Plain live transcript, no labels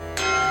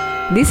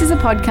This is a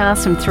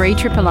podcast from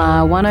 3RRR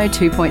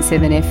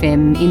 102.7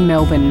 FM in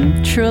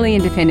Melbourne, truly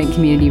independent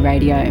community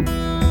radio.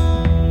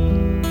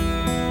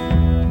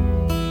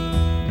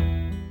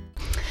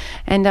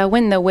 And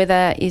when the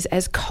weather is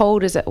as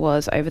cold as it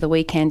was over the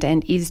weekend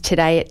and is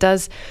today, it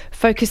does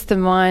focus the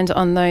mind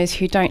on those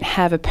who don't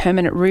have a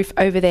permanent roof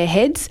over their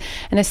heads,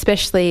 and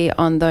especially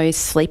on those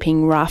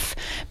sleeping rough.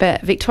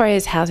 But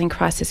Victoria's housing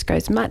crisis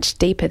goes much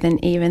deeper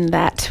than even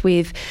that,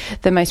 with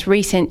the most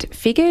recent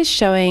figures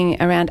showing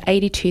around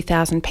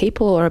 82,000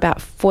 people, or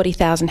about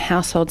 40,000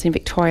 households in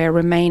Victoria,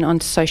 remain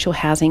on social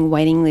housing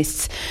waiting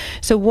lists.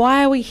 So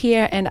why are we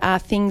here, and are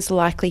things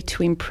likely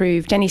to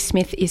improve? Jenny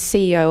Smith is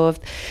CEO of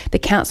the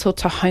Council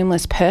to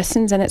Homeless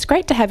Persons, and it's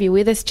great to have you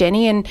with us,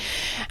 Jenny. And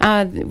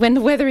when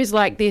the weather is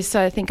like this,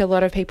 I think a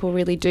lot of people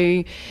really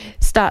do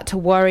start to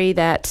worry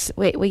that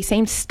we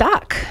seem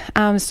stuck.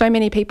 So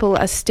many people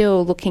are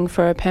still looking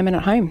for a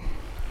permanent home.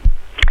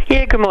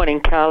 Yeah, good morning,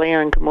 Carly,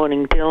 and good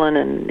morning, Dylan,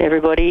 and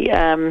everybody.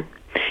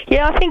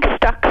 I think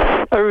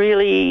stuck's a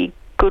really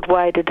good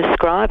way to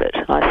describe it.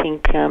 I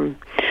think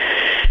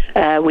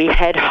we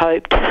had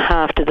hoped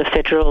after the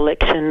federal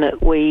election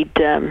that we'd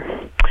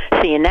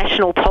see a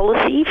national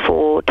policy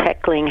for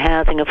tackling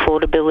housing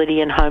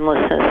affordability and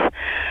homelessness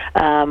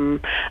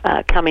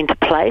come into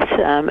place,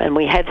 and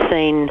we have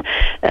seen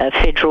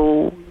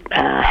federal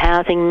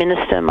Housing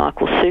Minister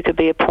Michael Sukkar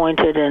be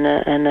appointed, and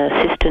an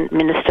Assistant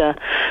Minister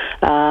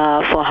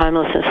for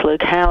Homelessness,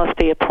 Luke Howarth,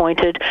 be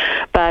appointed,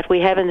 but we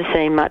haven't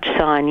seen much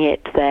sign yet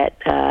that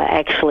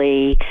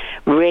actually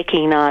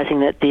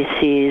recognising that this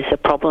is a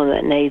problem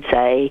that needs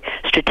a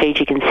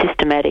strategic and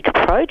systematic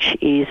approach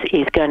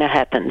is going to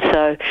happen.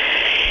 So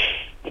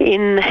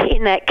in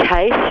that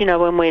case,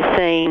 when we're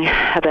seeing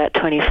about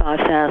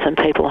 25,000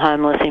 people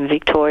homeless in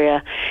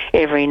Victoria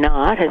every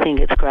night, I think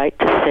it's great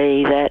to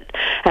see that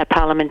our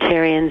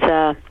parliamentarians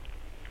are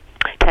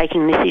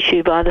taking this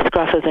issue by the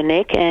scruff of the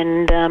neck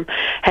and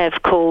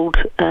have called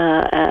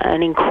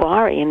an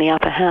inquiry in the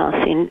upper house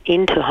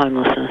into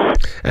homelessness.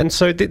 And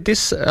so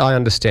this, I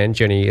understand,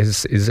 Jenny,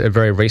 is a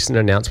very recent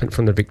announcement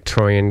from the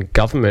Victorian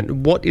government.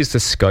 What is the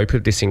scope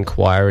of this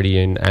inquiry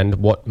and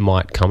what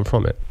might come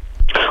from it?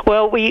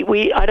 Well,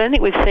 I don't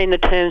think we've seen the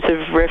terms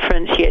of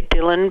reference yet,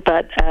 Dylan,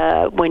 but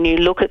when you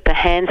look at the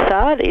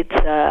Hansard, it's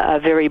a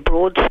very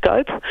broad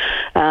scope.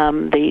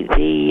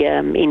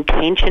 The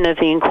intention of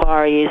the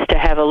inquiry is to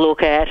have a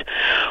look at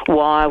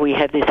why we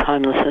have this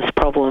homelessness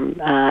problem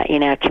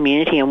in our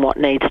community and what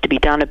needs to be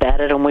done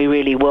about it, and we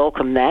really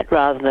welcome that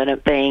rather than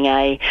it being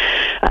a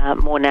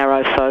more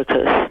narrow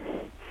focus.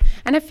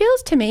 And it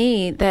feels to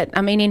me that,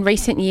 in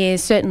recent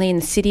years, certainly in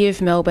the city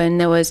of Melbourne,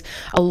 there was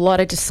a lot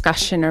of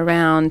discussion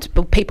around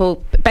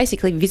people,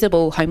 basically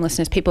visible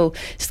homelessness, people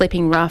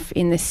sleeping rough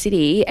in the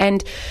city.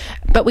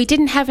 But we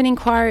didn't have an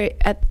inquiry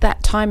at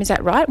that time, is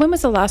that right? When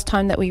was the last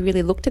time that we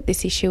really looked at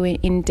this issue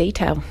in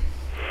detail?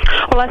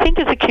 Well, I think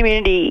as a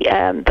community,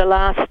 the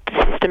last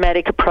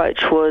systematic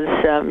approach was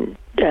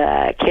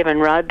Kevin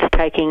Rudd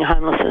taking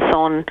homelessness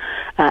on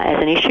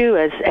as an issue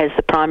as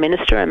the Prime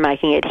Minister and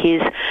making it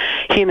his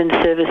human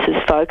services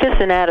focus.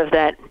 And out of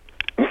that,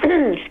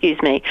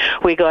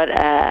 we got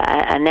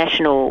a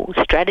national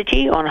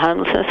strategy on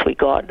homelessness. We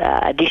got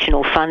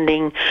additional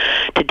funding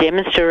to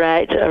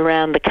demonstrate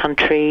around the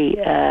country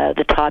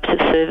the types of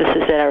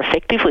services that are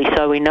effectively.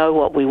 So we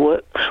know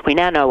we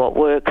now know what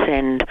works,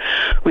 and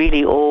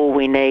really all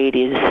we need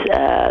is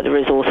the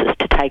resources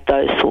to take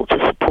those sorts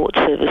of support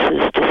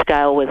services to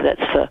scale, whether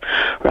that's for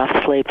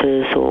rough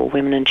sleepers or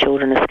women and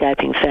children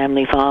escaping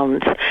family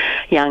violence,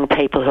 young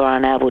people who are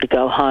unable to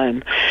go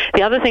home.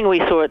 The other thing we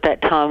saw at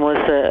that time was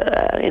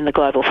in the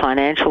global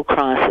financial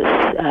crisis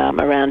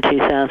around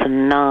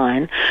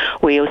 2009,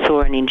 we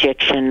saw an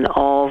injection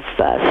of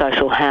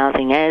social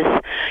housing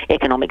as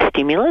economic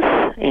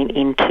stimulus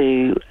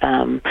into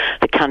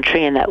the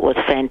country, and that was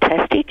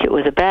fantastic. It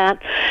was about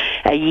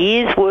a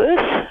year's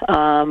worth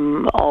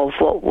of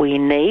what we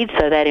need,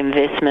 so that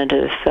investment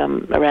of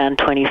around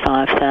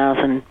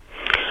 25,000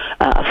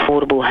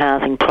 affordable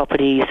housing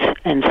properties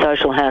and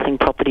social housing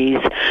properties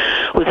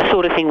was the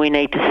sort of thing we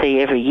need to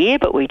see every year,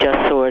 but we just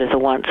saw it as a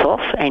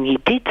once-off. And you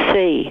did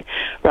see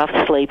rough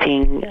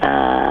sleeping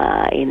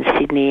in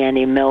Sydney and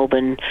in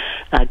Melbourne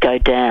go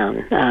down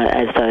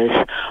as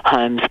those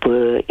homes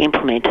were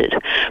implemented.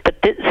 But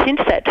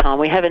since that time,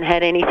 we haven't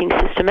had anything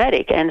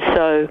systematic, and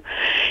so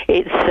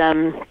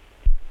it's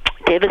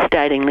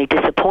devastatingly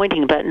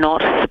disappointing, but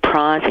not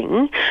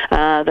surprising,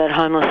 that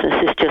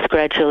homelessness is just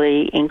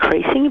gradually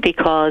increasing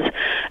because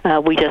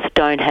we just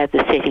don't have the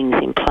settings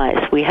in place.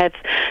 We have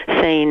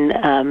seen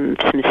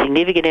some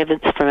significant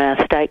evidence from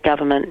our state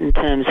government in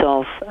terms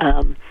of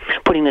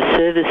putting the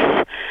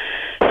service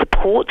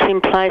supports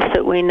in place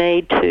that we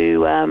need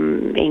to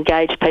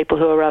engage people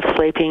who are rough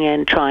sleeping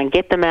and try and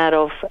get them out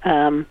of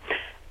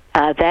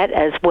that,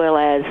 as well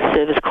as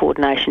service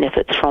coordination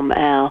efforts from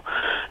our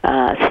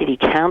city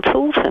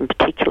councils, and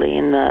particularly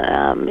in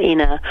the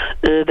inner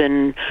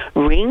urban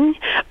ring.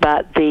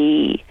 But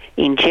the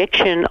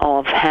injection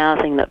of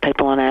housing that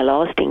people on our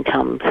lowest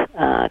incomes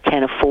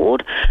can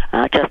afford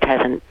just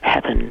hasn't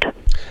happened.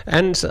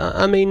 And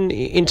I mean,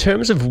 in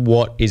terms of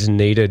what is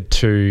needed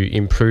to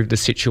improve the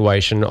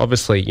situation,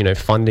 obviously,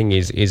 funding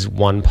is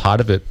one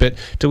part of it, but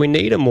do we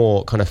need a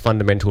more kind of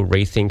fundamental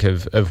rethink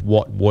of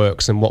what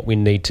works and what we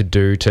need to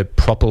do to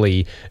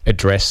properly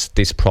address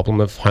this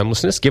problem of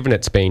homelessness, given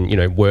it's been,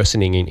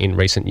 worsening in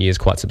recent years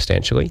quite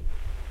substantially?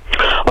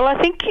 Well,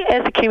 I think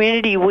as a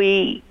community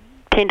we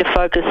tend to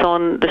focus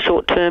on the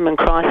short-term and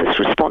crisis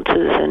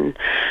responses and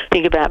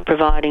think about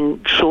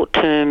providing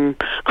short-term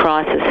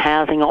crisis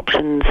housing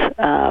options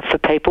for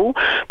people,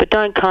 but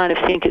don't kind of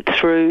think it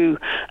through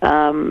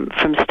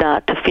from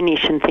start to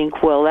finish and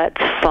think, well,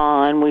 that's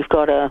fine, we've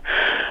got a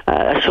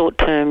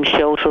short-term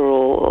shelter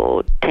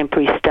or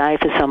temporary stay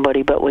for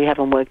somebody, but we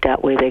haven't worked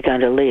out where they're going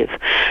to live.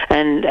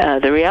 And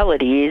the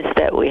reality is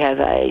that we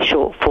have a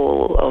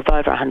shortfall of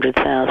over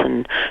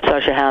 100,000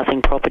 social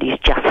housing properties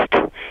just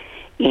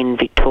in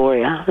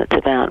Victoria. It's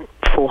about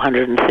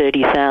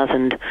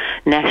 430,000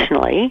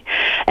 nationally,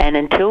 and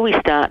until we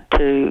start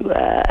to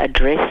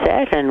address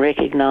that and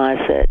recognise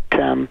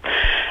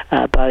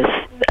that both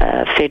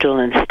federal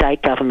and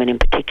state government in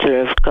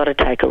particular have got to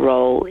take a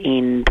role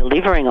in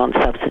delivering on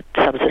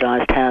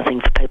subsidised housing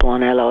for people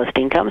on our lowest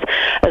incomes,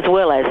 as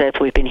well as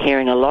we've been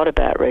hearing a lot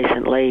about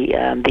recently,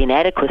 the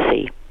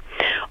inadequacy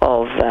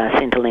of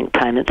Centrelink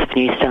payments, of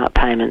New Start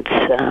payments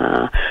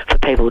for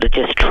people to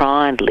just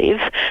try and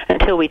live.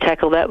 Until we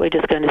tackle that, we're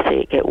just going to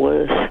see it get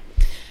worse.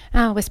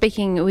 We're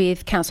speaking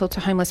with Council to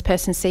Homeless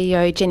Person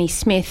CEO Jenny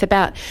Smith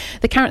about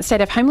the current state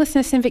of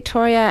homelessness in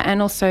Victoria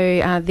and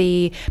also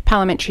the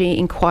parliamentary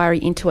inquiry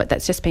into it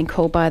that's just been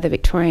called by the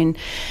Victorian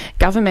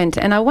government.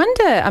 And I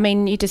wonder, I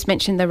mean, you just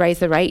mentioned the raise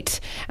the rate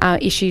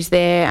issues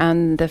there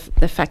and the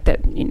fact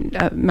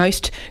that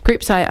most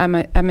groups, I'm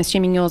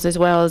assuming yours as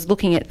well, is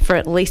looking for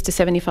at least a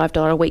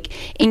 $75 a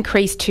week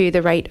increase to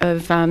the rate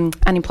of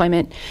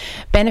unemployment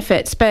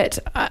benefits. But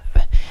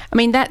I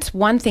mean, that's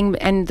one thing,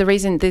 and the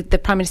reason the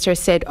Prime Minister has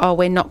said,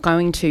 we're not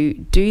going to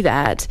do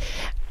that.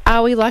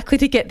 Are we likely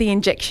to get the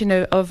injection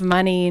of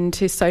money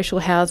into social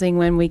housing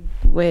when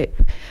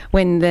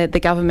the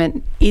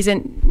government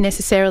isn't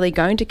necessarily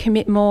going to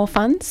commit more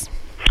funds?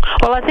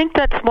 Well, I think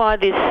that's why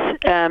this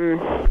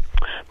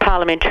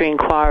parliamentary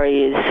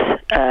inquiry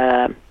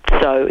is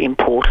so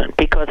important,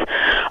 because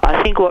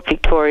I think what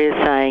Victoria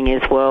is saying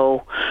is,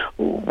 well,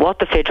 what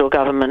the federal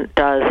government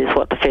does is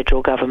what the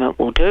federal government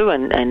will do,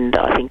 and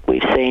I think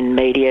we've seen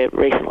media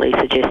recently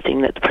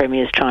suggesting that the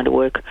Premier is trying to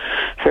work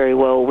very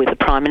well with the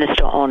Prime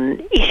Minister on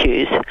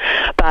issues,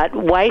 but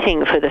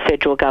waiting for the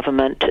federal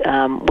government,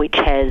 which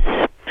has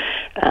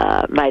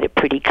made it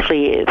pretty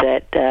clear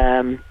that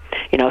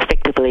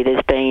effectively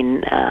there's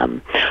been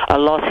a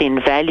loss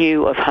in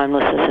value of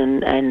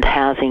homelessness and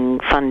housing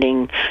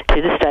funding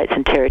to the states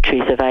and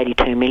territories of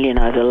 $82 million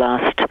over the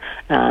last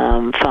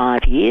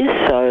 5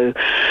 years. So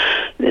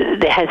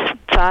there has,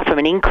 far from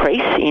an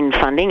increase in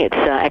funding, it's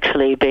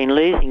actually been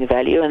losing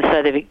value. And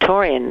so the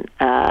Victorian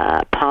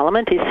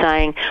Parliament is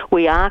saying,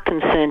 we are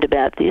concerned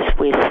about this.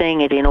 We're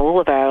seeing it in all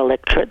of our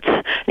electorates.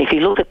 And if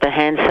you look at the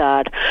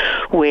Hansard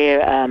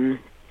where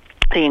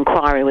the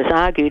inquiry was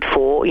argued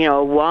for,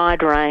 a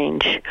wide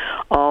range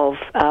of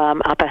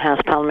upper house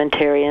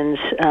parliamentarians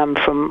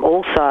from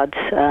all sides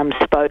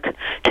spoke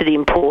to the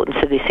importance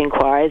of this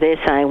inquiry.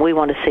 They're saying we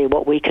want to see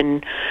what we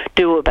can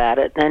do about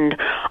it, and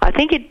I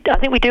think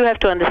we do have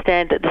to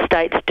understand that the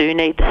states do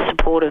need the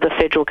support of the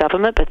federal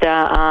government, but there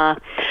are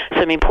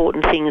some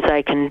important things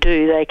they can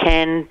do. They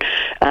can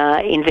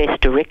invest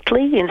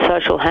directly in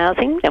social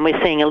housing, and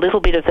we're seeing a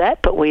little bit of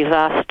that, but we've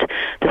asked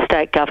the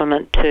state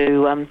government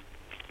to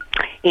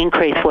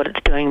increase what it's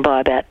doing by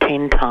about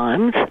 10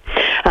 times.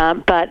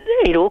 But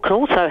it can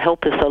also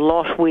help us a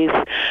lot with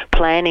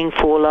planning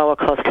for lower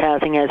cost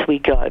housing as we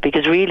go,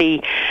 because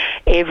really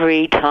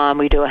every time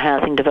we do a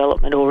housing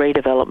development or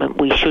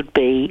redevelopment, we should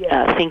be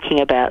thinking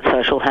about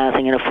social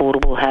housing and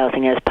affordable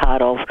housing as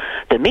part of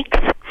the mix,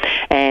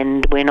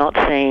 and we're not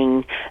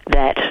seeing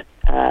that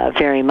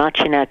very much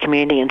in our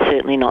community, and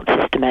certainly not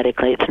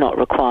systematically. It's not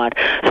required.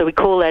 So we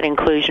call that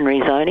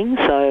inclusionary zoning.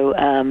 So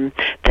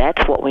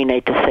that's what we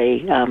need to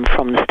see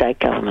from the state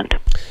government.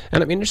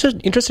 And I'm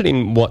interested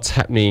in what's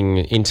happening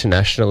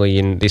internationally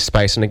in this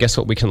space, and I guess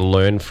what we can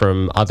learn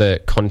from other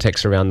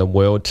contexts around the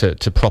world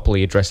to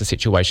properly address the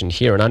situation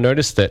here. And I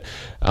noticed that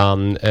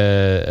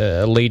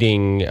a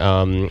leading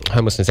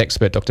homelessness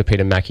expert, Dr.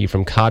 Peter Mackey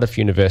from Cardiff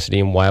University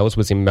in Wales,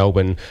 was in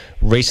Melbourne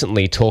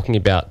recently talking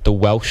about the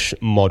Welsh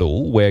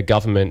model, where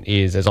government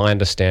is, as I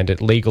understand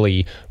it,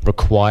 legally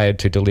required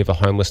to deliver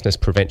homelessness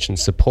prevention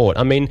support.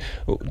 I mean,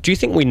 do you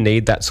think we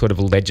need that sort of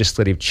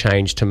legislative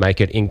change to make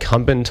it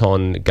incumbent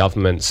on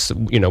governments,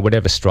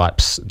 whatever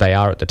stripes they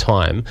are at the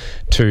time,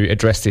 to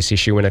address this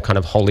issue in a kind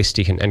of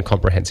holistic and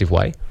comprehensive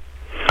way?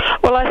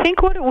 Well, I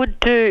think what it would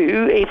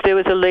do, if there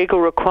was a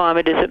legal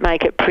requirement, is it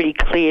make it pretty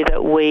clear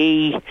that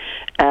we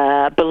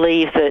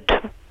believe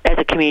that as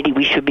a community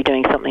we should be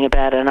doing something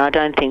about it, and I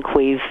don't think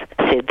we've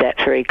said that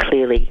very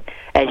clearly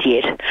as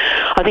yet.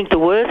 I think the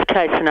worst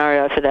case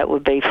scenario for that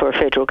would be for a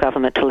federal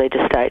government to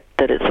legislate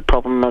that it's a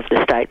problem of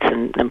the states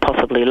and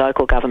possibly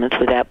local governments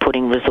without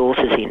putting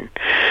resources in.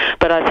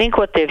 But But I think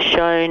what they've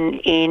shown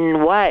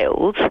in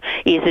Wales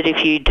is that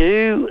if you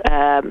do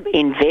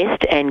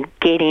invest and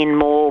get in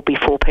more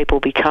before people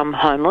become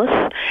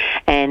homeless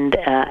and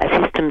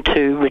assist them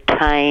to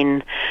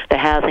retain the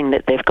housing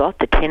that they've got,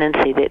 the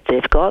tenancy that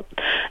they've got,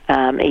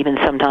 even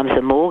sometimes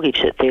the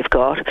mortgage that they've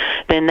got,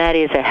 then that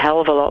is a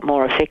hell of a lot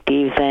more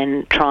effective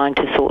than trying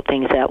to sort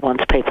things out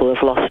once people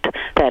have lost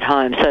that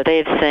home. So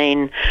they've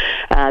seen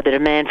the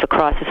demand for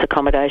crisis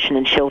accommodation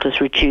and shelters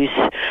reduce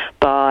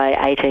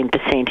by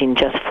 18% in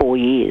just 4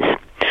 years.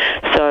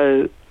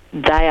 So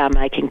they are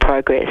making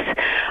progress.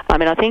 I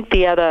mean, I think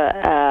the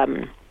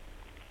other,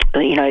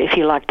 if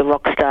you like, the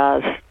rock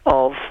stars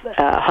of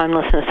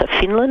homelessness are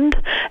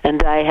Finland, and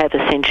they have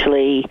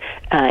essentially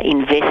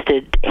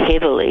invested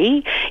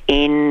heavily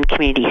in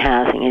community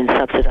housing, in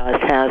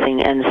subsidised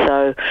housing, and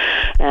so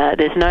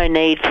there's no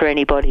need for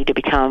anybody to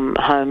become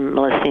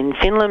homeless in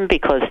Finland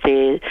because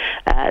their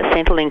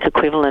Centrelink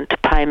equivalent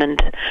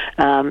payment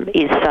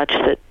is such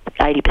that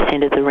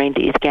 80% of the rent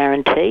is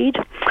guaranteed,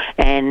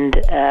 and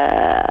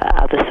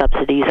other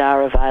subsidies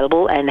are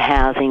available, and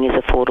housing is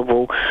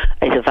available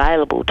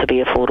to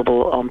be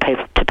affordable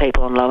to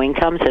people on low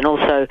incomes. And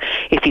also,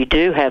 if you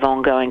do have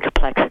ongoing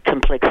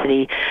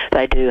complexity,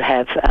 they do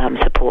have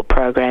support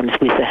programs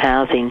with the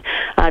housing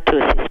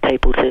to assist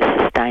people to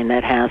sustain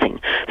that housing.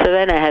 So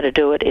they know how to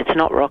do it. It's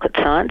not rocket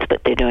science,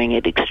 but they're doing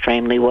it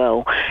extremely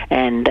well.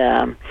 And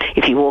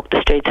if you walk the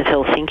streets of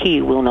Helsinki,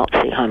 you will not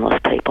see homeless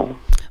people.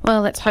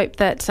 Well, let's hope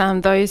that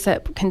those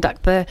that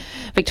conduct the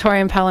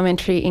Victorian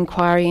Parliamentary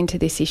inquiry into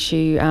this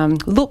issue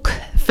look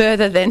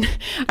further than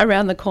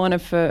around the corner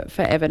for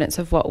evidence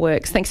of what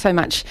works. Thanks so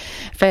much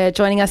for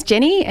joining us,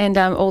 Jenny, and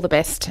all the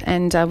best.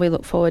 And we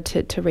look forward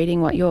to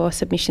reading what your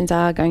submissions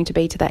are going to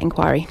be to that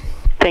inquiry.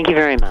 Thank you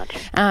very much.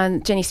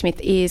 Jenny Smith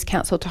is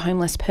Council to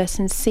Homeless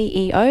Persons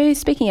CEO.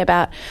 Speaking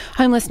about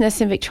homelessness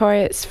in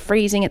Victoria, it's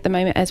freezing at the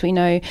moment, as we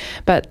know,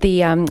 but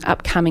the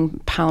upcoming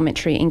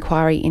parliamentary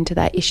inquiry into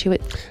that issue.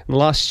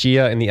 Last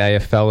year in the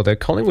AFL, the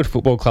Collingwood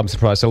Football Club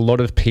surprised a lot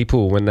of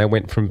people when they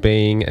went from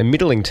being a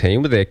middling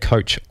team with their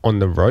coach on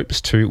the ropes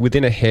to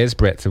within a hair's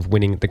breadth of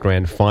winning the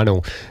grand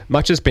final.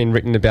 Much has been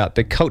written about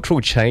the cultural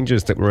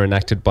changes that were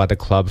enacted by the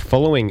club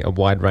following a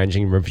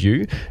wide-ranging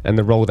review and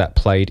the role that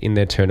played in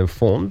their turn of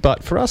form.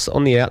 But for us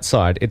on the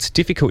outside, it's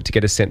difficult to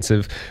get a sense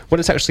of what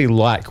it's actually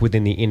like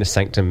within the inner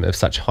sanctum of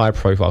such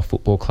high-profile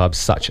football clubs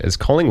such as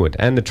Collingwood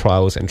and the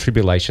trials and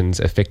tribulations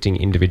affecting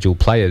individual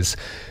players.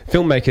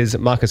 Filmmakers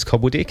Marcus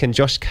Cobbledick and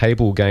Josh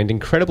Cable gained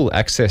incredible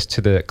access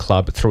to the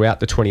club throughout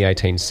the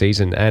 2018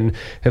 season and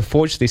have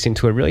forged this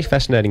into a really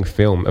fascinating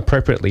film,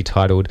 appropriately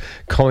titled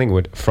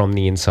Collingwood from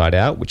the Inside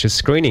Out, which is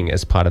screening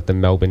as part of the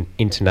Melbourne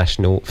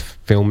International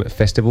Film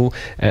Festival.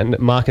 And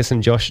Marcus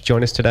and Josh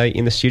join us today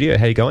in the studio.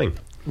 How are you going?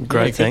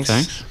 Great,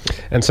 thanks.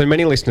 And so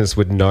many listeners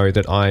would know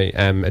that I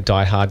am a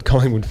diehard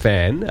Collingwood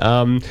fan,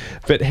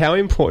 but how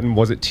important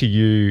was it to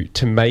you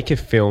to make a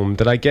film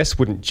that I guess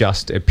wouldn't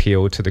just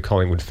appeal to the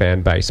Collingwood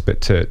fan base,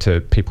 but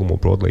to people more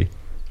broadly?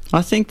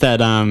 I think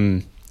that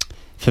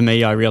for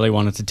me, I really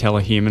wanted to tell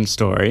a human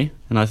story,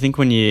 and I think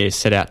when you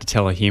set out to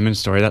tell a human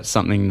story, that's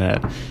something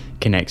that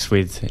connects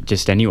with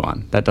just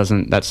anyone.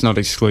 That's not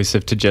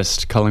exclusive to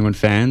just Collingwood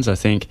fans. I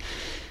think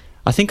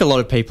a lot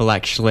of people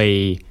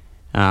actually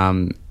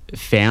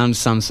found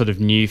some sort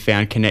of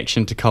newfound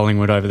connection to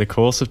Collingwood over the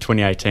course of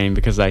 2018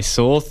 because they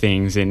saw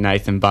things in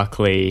Nathan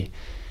Buckley,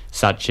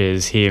 such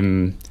as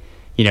him.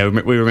 We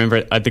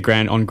remember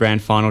on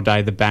grand final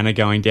day, the banner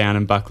going down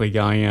and Buckley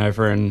going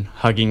over and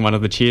hugging one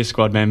of the cheer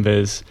squad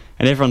members,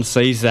 and everyone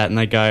sees that and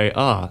they go,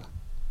 "Oh,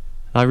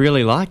 I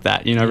really like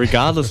that,"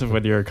 regardless of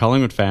whether you're a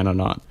Collingwood fan or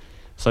not.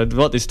 So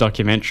what this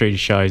documentary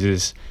shows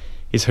is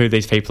who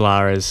these people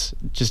are as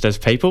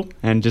people,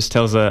 and just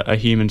tells a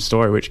human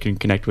story which can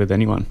connect with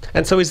anyone.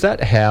 And so is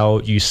that how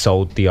you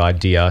sold the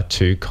idea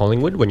to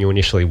Collingwood when you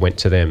initially went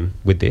to them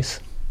with this?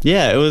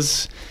 Yeah, it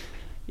was.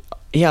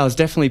 Yeah, I was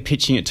definitely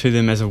pitching it to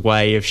them as a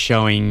way of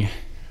showing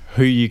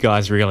who you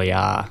guys really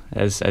are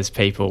as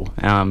people.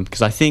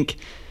 Because I think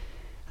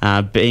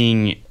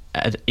being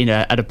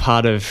at a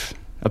part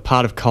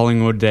of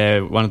Collingwood,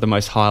 they're one of the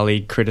most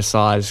highly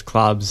criticised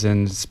clubs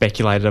and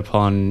speculated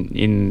upon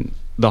in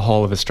the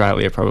whole of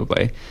Australia,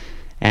 probably.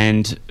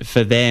 And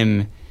for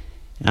them,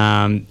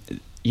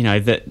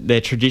 that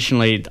they're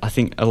traditionally, I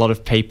think a lot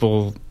of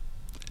people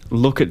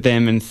look at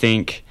them and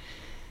think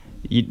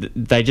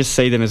they just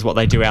see them as what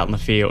they do out in the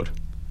field.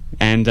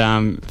 And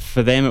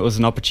for them, it was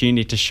an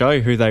opportunity to show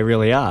who they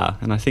really are.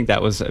 And I think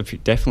that was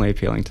definitely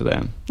appealing to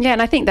them. Yeah,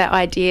 and I think that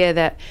idea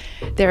that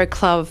they're a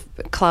club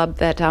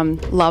that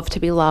love to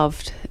be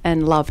loved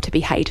and love to be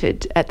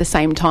hated at the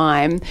same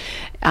time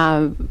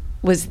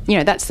was,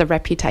 that's the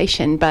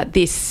reputation. But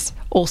this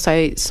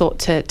also sought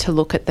to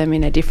look at them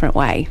in a different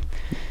way.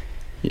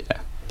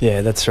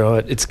 Yeah, that's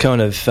right. It's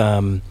kind of,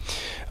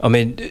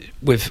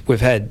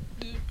 we've had,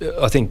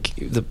 I think,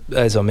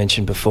 as I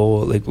mentioned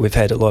before, we've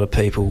had a lot of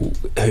people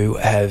who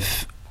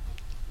have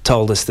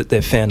told us that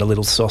they've found a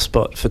little soft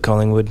spot for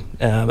Collingwood,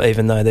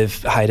 even though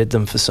they've hated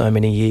them for so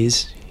many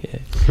years. Yeah.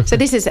 So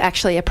this is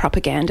actually a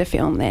propaganda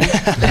film then.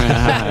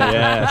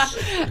 Yes.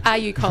 Are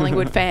you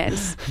Collingwood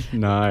fans?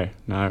 No.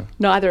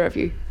 Neither of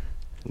you.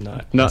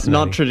 No,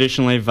 Not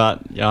traditionally,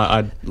 but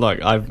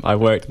I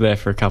worked there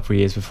for a couple of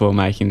years before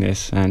making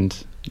this,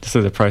 and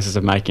through the process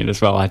of making it as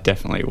well, I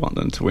definitely want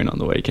them to win on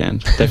the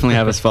weekend. Definitely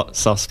have a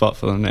soft spot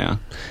for them now.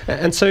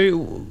 And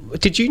so,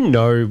 did you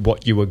know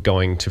what you were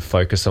going to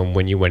focus on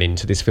when you went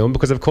into this film?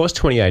 Because, of course,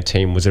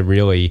 2018 was a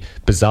really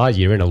bizarre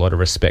year in a lot of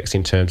respects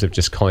in terms of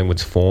just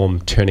Collingwood's form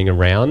turning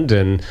around,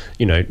 and,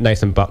 you know,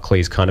 Nathan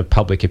Buckley's kind of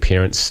public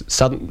appearance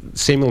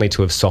seemingly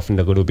to have softened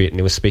a little bit, and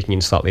he was speaking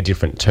in slightly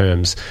different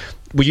terms.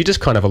 Were you just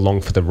kind of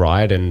along for the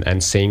ride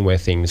and seeing where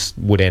things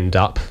would end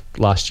up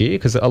last year?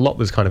 Because a lot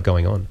was kind of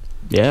going on.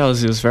 Yeah, I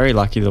was very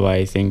lucky the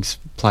way things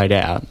played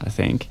out, I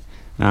think.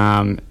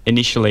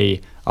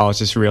 Initially, I was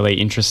just really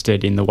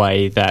interested in the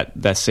way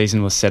that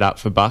season was set up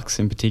for Bucks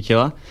in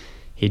particular.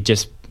 He'd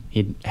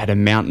had a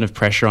mountain of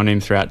pressure on him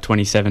throughout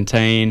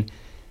 2017,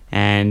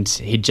 and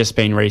he'd just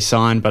been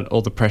re-signed, but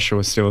all the pressure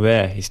was still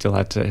there. He still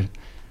had to...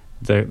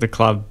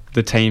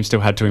 The team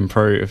still had to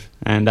improve,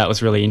 and that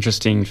was really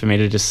interesting for me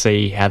to just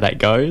see how that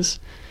goes.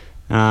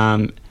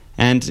 And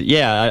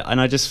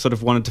I just sort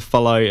of wanted to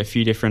follow a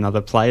few different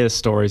other players'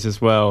 stories as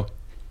well.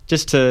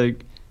 The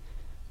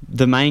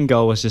main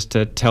goal was just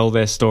to tell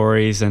their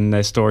stories and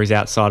their stories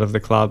outside of the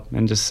club,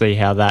 and just see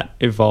how that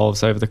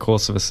evolves over the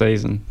course of a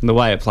season. And the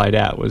way it played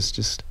out was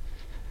just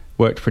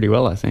worked pretty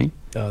well, I think.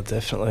 Oh,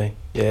 definitely.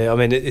 Yeah, I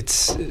mean,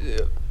 it's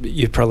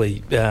you've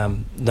probably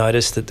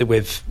noticed that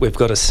we've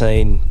got a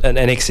scene, an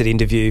exit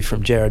interview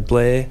from Jared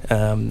Blair,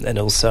 and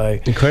also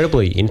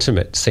incredibly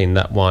intimate scene,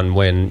 that one,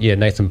 when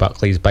Nathan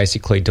Buckley's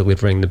basically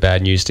delivering the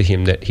bad news to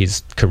him that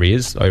his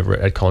career's over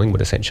at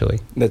Collingwood, essentially.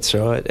 That's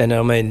right. And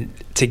I mean,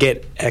 to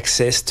get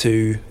access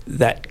to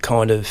that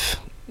kind of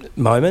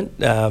moment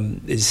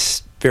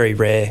is very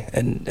rare,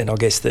 and I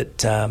guess that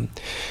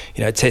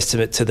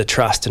testament to the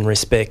trust and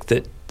respect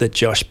that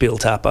Josh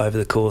built up over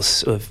the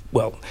course of,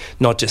 well,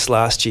 not just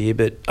last year,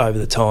 but over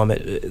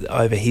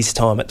his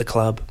time at the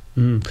club.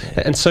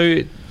 And so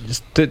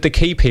the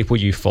key people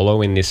you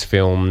follow in this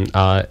film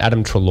are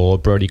Adam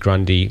Treloar, Brodie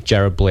Grundy,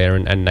 Jared Blair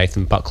and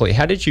Nathan Buckley.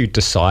 How did you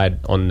decide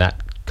on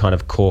that kind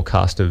of core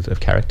cast of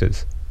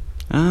characters?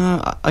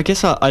 I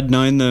guess I'd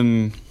known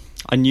them.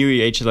 I knew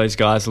each of those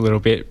guys a little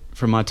bit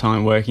from my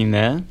time working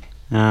there.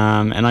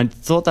 And I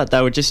thought that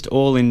they were just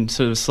all in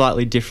sort of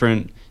slightly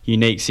different,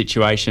 unique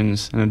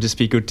situations, and it'd just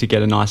be good to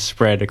get a nice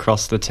spread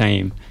across the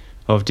team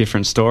of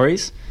different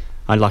stories.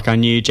 I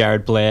knew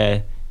Jared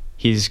Blair,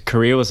 his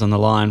career was on the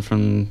line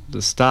from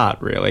the start,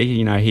 really.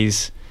 You know, he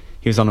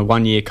was on a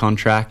 1-year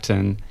contract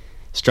and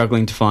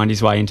struggling to find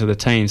his way into the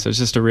team. So that was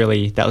just a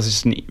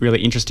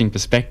really interesting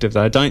perspective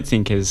that I don't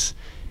think is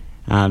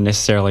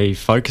necessarily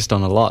focused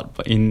on a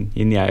lot in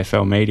the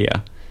AFL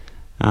media.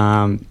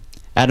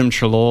 Adam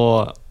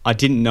Treloar, I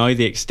didn't know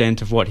the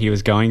extent of what he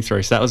was going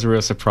through, so that was a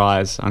real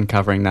surprise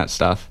uncovering that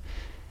stuff.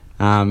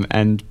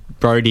 And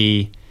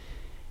Brodie,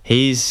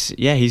 he's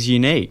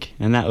unique,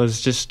 and that was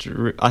just,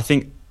 I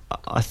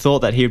thought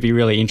that he would be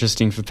really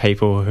interesting for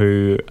people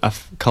who are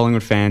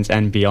Collingwood fans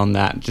and beyond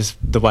that, just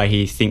the way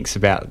he thinks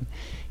about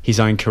his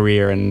own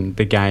career and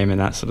the game and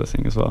that sort of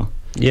thing as well.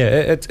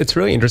 Yeah, it's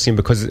really interesting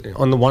because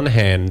on the one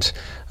hand,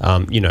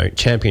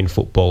 champion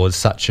footballers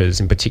such as,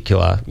 in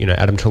particular,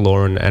 Adam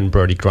Treloar and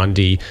Brodie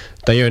Grundy,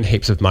 they earn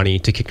heaps of money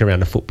to kick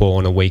around a football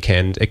on a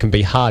weekend. It can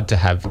be hard to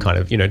have kind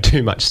of,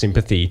 too much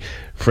sympathy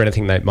for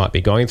anything they might be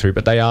going through,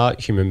 but they are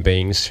human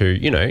beings who,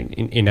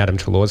 in Adam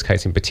Treloar's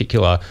case in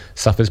particular,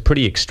 suffers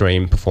pretty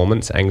extreme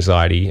performance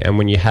anxiety. And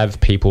when you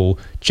have people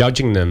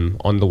judging them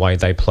on the way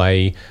they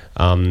play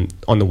on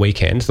the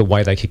weekend, the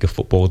way they kick a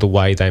football, the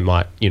way they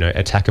might,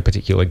 attack a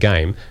particular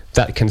game,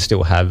 that can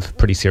still have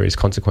pretty serious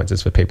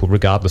consequences for people,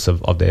 regardless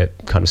of their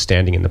kind of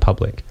standing in the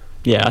public.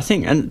 Yeah, I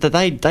think, and that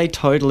they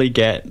totally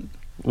get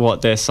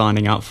what they're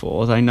signing up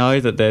for. They know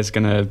that there's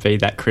going to be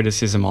that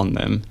criticism on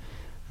them,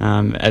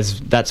 as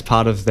that's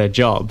part of their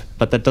job,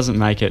 but that doesn't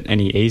make it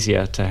any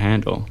easier to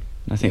handle.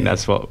 I think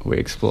that's what we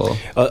explore.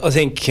 I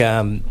think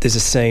there's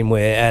a scene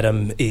where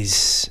Adam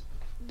is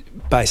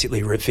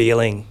basically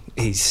revealing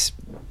his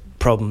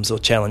problems or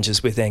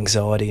challenges with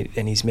anxiety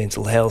and his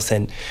mental health,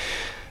 and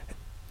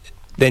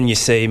then you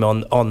see him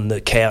on the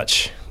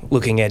couch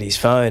looking at his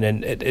phone,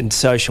 and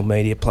social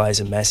media plays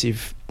a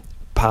massive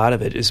part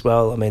of it as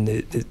well. I mean,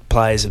 the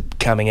players are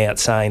coming out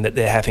saying that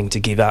they're having to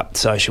give up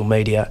social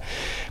media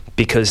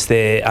because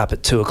they're up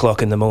at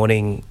 2:00 in the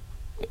morning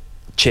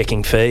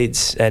checking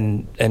feeds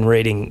and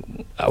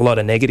reading a lot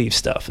of negative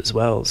stuff as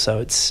well. So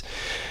it's,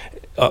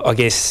 I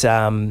guess,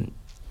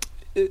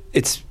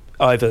 it's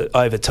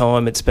over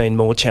time it's been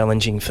more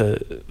challenging for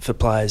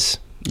players.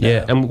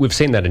 Yeah, and we've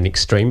seen that in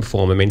extreme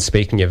form. I mean,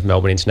 speaking of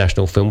Melbourne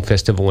International Film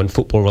Festival and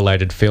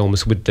football-related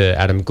films, with the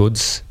Adam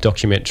Goodes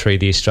documentary,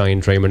 The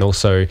Australian Dream, and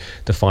also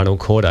The Final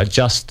Quarter,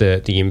 just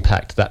the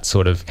impact that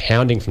sort of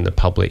hounding from the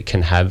public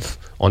can have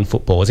on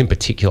footballers, in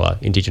particular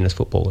Indigenous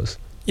footballers.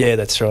 Yeah,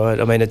 that's right.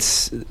 I mean,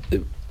 that's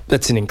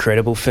an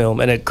incredible film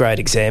and a great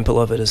example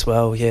of it as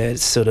well. Yeah,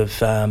 it's sort of,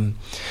 to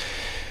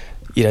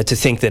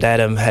think that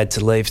Adam had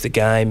to leave the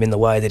game in the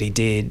way that he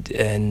did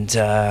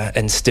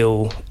and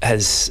still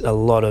has a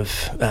lot of,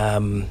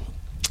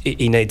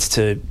 he needs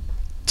to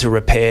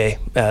repair.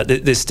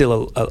 There's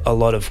still a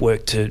lot of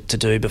work to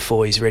do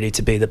before he's ready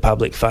to be the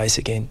public face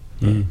again.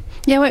 Mm.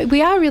 Yeah,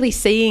 we are really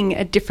seeing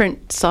a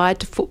different side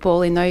to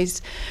football in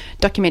those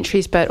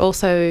documentaries, but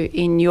also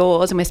in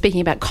yours. And we're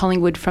speaking about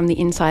Collingwood from the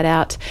inside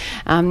out.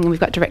 We've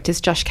got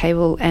directors Josh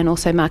Cable and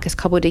also Marcus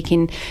Cobbledick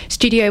in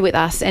studio with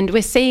us, and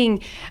we're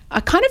seeing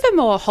a kind of a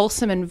more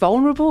wholesome and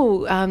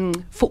vulnerable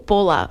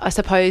footballer, I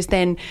suppose,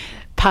 than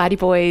party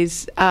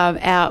boys,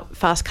 out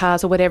fast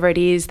cars or whatever it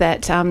is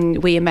that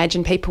we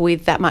imagine people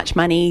with that much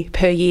money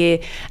per year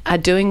are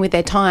doing with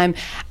their time.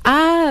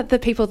 Are the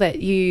people that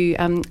you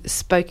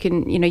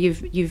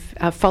you've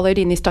followed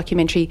in this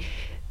documentary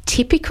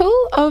typical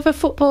of a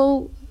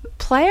football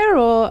player,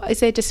 or is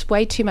there just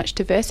way too much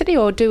diversity,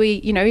 or do we,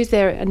 is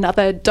there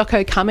another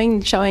doco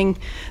coming showing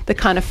the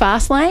kind of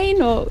fast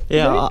lane? Or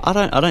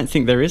I don't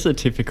think there is a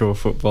typical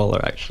footballer,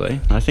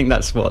 actually. I think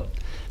that's what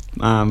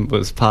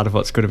was part of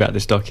what's good about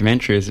this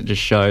documentary, is it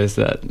just shows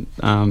that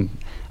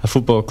a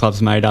football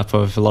club's made up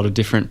of a lot of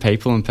different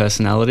people and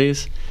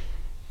personalities,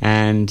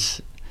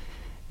 and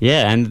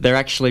they're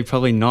actually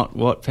probably not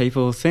what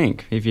people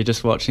think if you're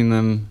just watching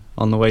them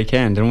on the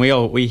weekend. And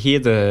we hear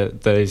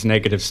those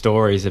negative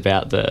stories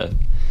about the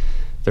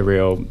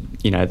real,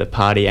 the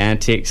party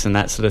antics and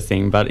that sort of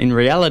thing, but in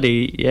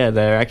reality,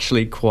 they're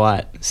actually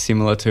quite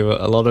similar to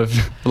a lot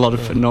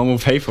of normal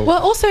people.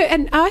 Well, also,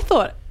 and I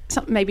thought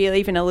something maybe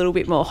even a little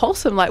bit more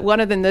wholesome. Like one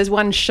of them, there's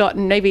one shot,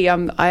 and maybe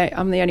I'm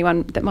the only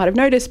one that might have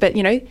noticed, but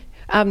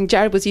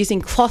Jared was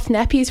using cloth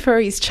nappies for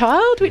his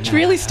child, which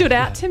really stood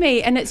out to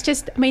me. And it's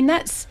just,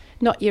 that's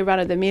not your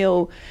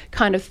run-of-the-mill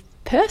kind of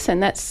person.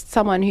 That's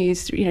someone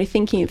who's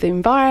thinking of the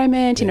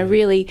environment in a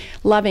really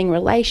loving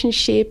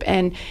relationship.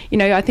 And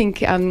I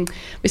think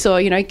we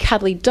saw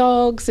cuddly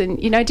dogs and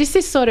just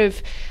this sort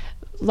of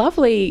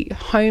lovely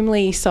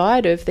homely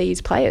side of these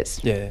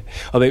players. Yeah,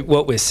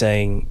 what we're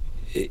seeing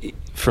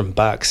from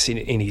Bucks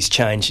in his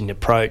change in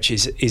approach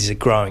is a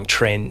growing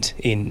trend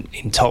in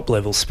top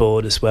level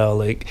sport as well.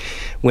 Like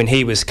when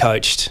he was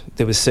coached,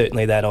 there was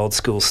certainly that old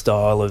school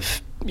style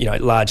of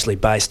largely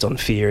based on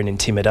fear and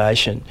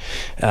intimidation.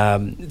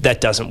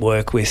 That doesn't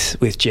work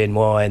with Gen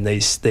Y and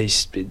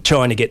these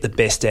trying to get the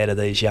best out of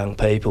these young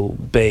people,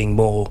 being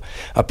more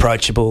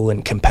approachable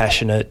and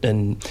compassionate.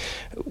 And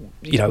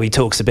he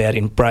talks about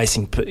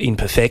embracing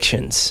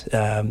imperfections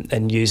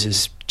and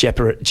uses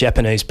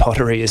Japanese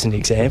pottery as an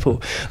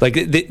example. Like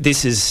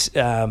this is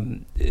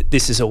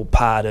all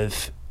part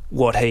of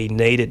what he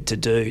needed to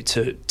do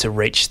to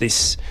reach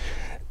this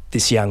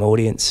young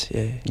audience.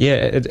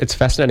 It's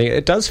fascinating.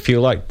 It does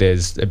feel like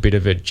there's a bit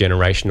of a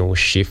generational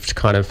shift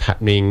kind of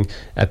happening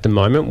at the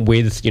moment,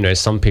 with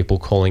some people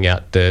calling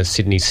out the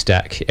Sydney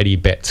Stack Eddie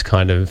Betts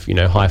kind of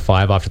high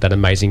five after that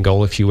amazing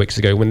goal a few weeks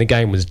ago when the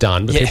game was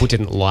done, but people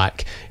didn't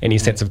like any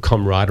sense of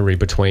camaraderie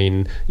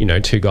between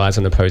two guys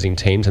on opposing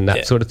teams and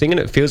that sort of thing. And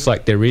it feels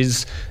like there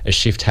is a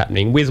shift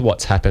happening with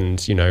what's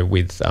happened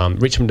with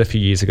Richmond a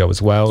few years ago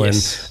as well, and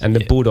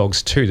the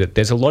Bulldogs too, that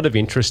there's a lot of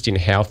interest in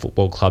how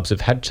football clubs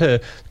have had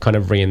to kind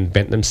of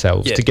reinvent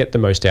themselves to get the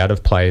most out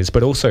of players,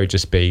 but also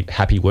just be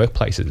happy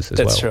workplaces as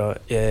well. That's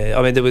right,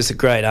 yeah. There was a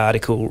great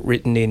article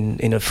written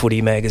in a footy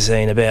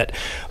magazine about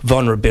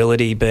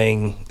vulnerability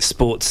being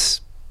sport's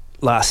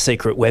last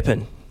secret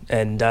weapon.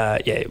 And,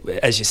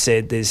 as you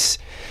said, there's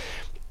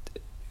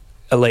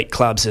elite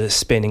clubs are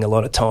spending a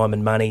lot of time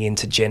and money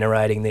into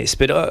generating this.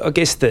 But I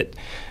guess that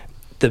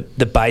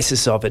the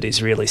basis of it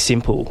is really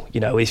simple.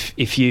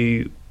 If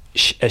you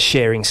are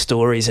sharing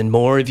stories and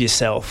more of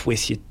yourself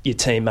with your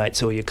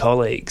teammates or your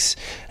colleagues,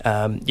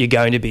 you're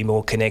going to be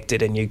more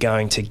connected and you're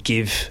going to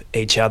give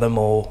each other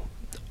more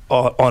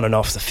on and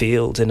off the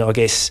field. And I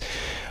guess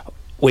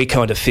we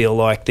kind of feel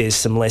like there's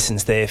some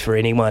lessons there for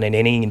anyone in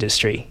any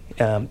industry,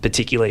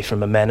 particularly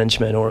from a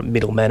management or a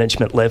middle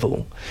management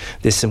level.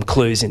 There's some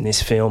clues in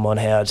this film on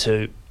how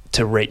to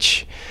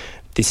reach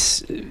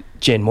this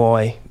Gen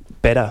Y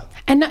better.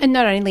 And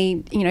not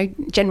only,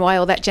 Gen Y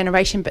or that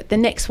generation, but the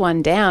next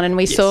one down. And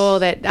we saw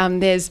that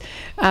there's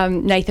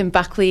Nathan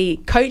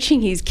Buckley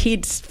coaching his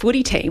kids'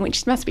 footy team,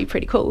 which must be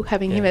pretty cool,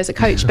 having him as a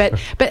coach. But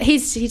he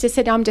just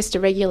said, I'm just a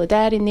regular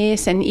dad in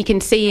this. And you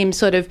can see him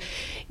sort of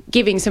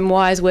giving some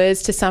wise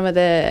words to some of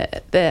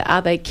the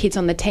other kids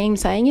on the team,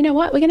 saying, you know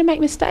what, we're going to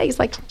make mistakes,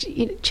 like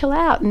chill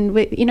out and,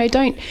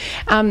 don't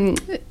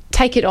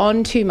take it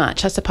on too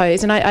much, I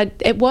suppose. And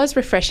it was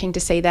refreshing to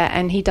see that,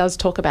 and he does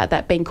talk about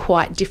that being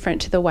quite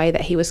different to the way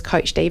that he was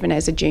coached even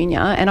as a junior.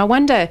 And I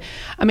wonder,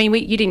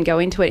 you didn't go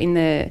into it in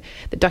the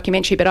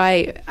documentary, but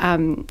I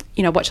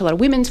watch a lot of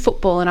women's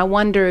football, and I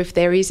wonder if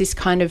there is this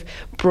kind of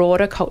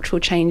broader cultural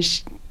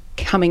change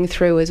coming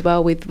through as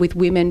well, with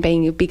women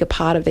being a bigger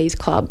part of these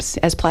clubs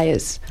as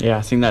players. Yeah,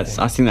 I think that's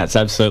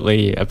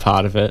absolutely a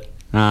part of it.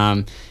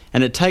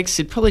 And it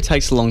probably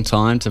takes a long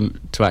time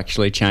to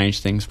actually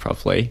change things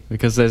properly,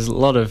 because there's a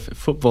lot of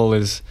football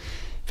is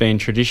been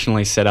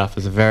traditionally set up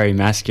as a very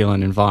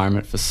masculine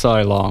environment for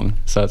so long.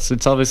 So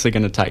it's obviously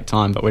going to take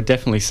time, but we're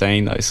definitely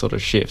seeing those sort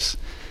of shifts.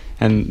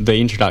 And the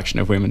introduction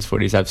of women's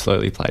footy has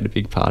absolutely played a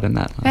big part in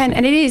that.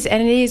 And it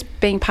is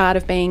being part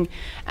of being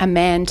a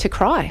man to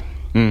cry.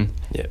 Mm.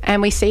 Yep.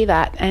 And we see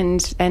that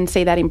and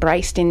see that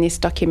embraced in this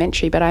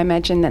documentary. But I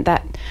imagine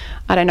that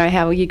I don't know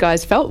how you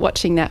guys felt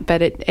watching that,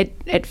 but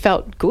it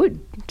felt good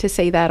to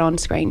see that on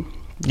screen.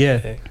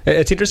 Yeah,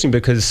 it's interesting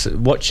because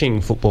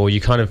watching football,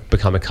 you kind of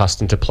become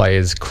accustomed to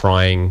players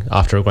crying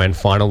after a grand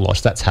final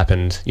loss. That's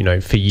happened,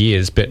 for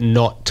years, but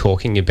not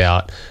talking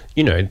about,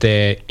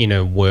 their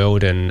inner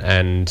world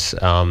and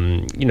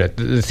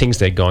the things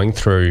they're going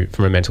through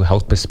from a mental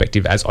health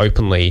perspective as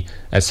openly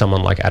as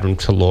someone like Adam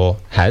Treloar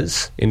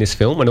has in this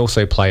film, and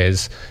also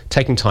players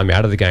taking time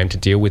out of the game to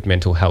deal with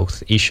mental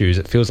health issues.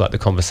 It feels like the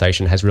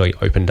conversation has really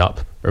opened up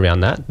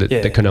around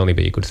that can only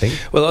be a good thing.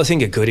 Well, I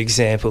think a good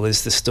example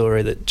is the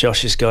story that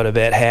Josh has got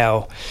about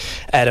how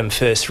Adam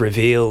first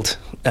revealed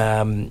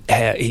how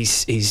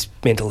his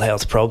mental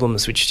health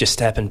problems, which just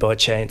happened by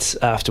chance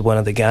after one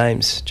of the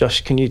games.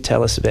 Josh, can you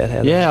tell us about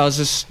how? Yeah, I was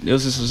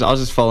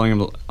just following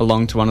him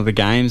along to one of the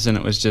games, and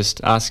it was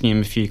just asking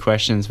him a few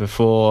questions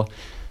before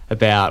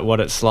about what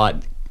it's like,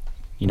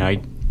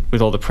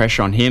 with all the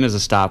pressure on him as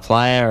a star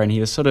player, and he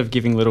was sort of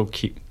giving little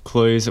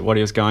clues at what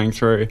he was going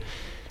through.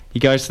 He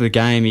goes to the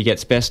game, he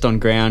gets best on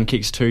ground,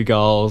 kicks 2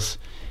 goals,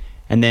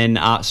 and then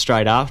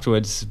straight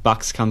afterwards,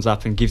 Bucks comes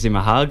up and gives him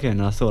a hug,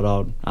 and I thought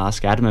I'd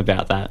ask Adam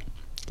about that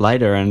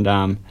later. And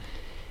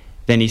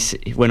then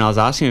when I was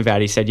asking him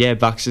about it, he said, yeah,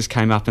 Bucks just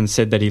came up and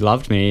said that he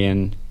loved me,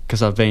 and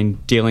because I've been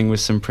dealing with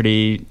some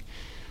pretty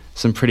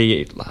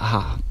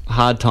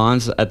hard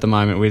times at the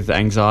moment with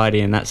anxiety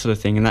and that sort of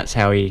thing, and that's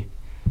how he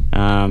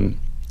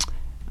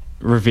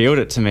revealed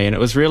it to me, and it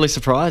was really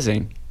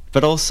surprising,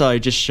 but also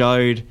just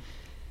showed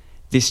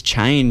this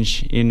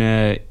change in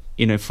a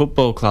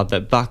football club,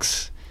 that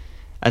Bucks,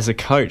 as a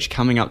coach,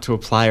 coming up to a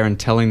player and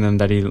telling them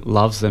that he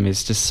loves them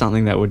is just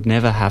something that would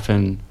never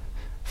happen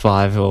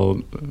 5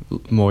 or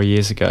more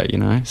years ago,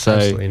 So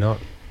absolutely not.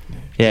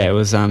 Yeah, it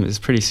was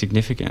pretty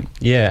significant.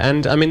 Yeah,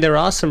 and I mean there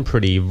are some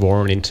pretty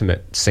raw and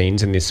intimate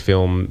scenes in this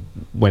film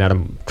when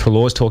Adam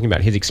Treloar is talking about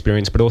his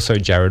experience, but also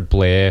Jared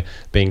Blair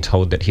being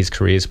told that his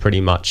career is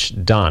pretty much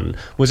done.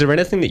 Was there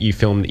anything that you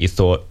filmed that you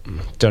thought,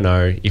 don't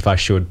know if I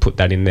should put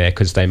that in there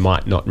because they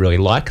might not really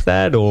like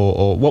that,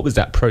 or what was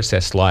that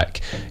process like,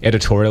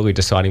 editorially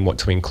deciding what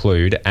to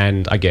include,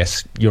 and I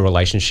guess your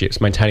relationships,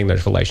 maintaining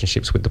those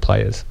relationships with the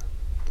players?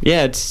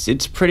 Yeah,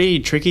 it's pretty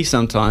tricky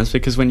sometimes,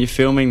 because when you're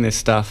filming this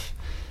stuff,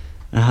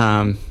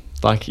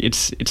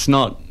 it's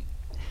not.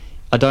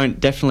 I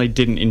definitely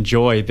didn't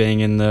enjoy being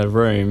in the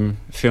room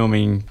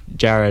filming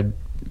Jared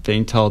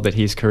being told that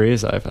his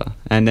career's over,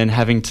 and then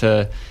having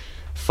to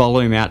follow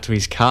him out to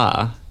his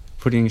car,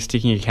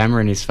 sticking a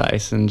camera in his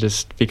face, and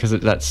just because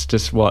that's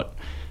just what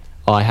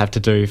I have to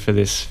do for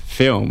this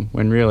film,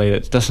 when really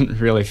it doesn't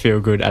really feel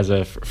good as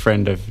a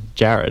friend of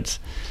Jared's.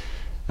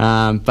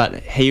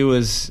 But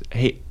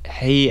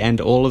he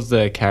and all of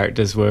the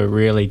characters were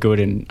really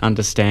good in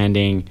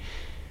understanding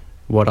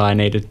what I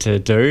needed to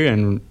do,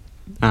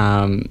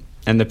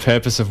 and the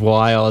purpose of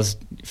why I was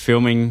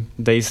filming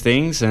these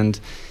things, and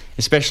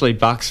especially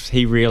Bucks,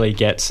 he really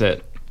gets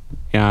it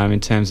in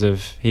terms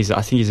of I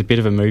think he's a bit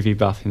of a movie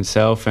buff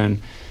himself,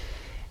 and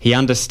he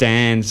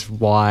understands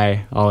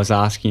why I was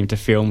asking him to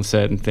film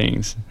certain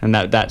things, and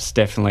that's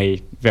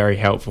definitely very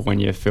helpful when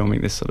you're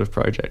filming this sort of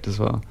project as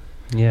well.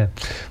 Yeah.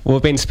 Well,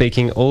 we've been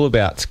speaking all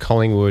about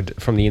Collingwood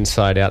from the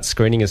inside out,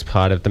 screening as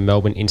part of the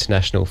Melbourne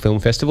International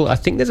Film Festival. I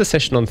think there's a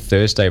session on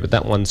Thursday, but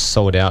that one's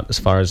sold out as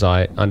far as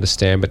I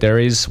understand. But there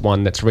is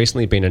one that's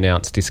recently been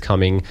announced this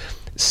coming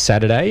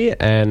Saturday,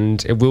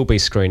 and it will be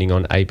screening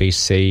on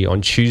ABC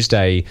on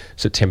Tuesday,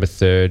 September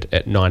 3rd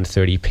at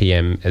 9:30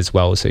 p.m. as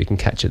well, so you can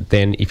catch it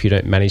then if you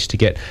don't manage to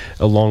get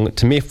along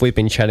to MIFF. We've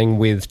been chatting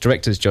with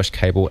directors Josh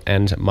Cable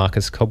and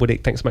Marcus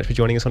Cobbledick. Thanks so much for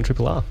joining us on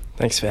Triple R.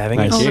 Thanks for having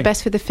us. All the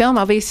best with the film.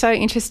 I'll be so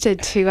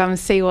interested to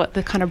see what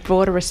the kind of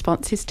broader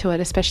response is to it,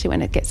 especially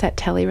when it gets that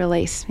telly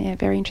release. Yeah,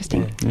 very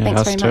interesting.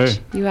 Thanks very much.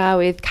 You are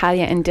with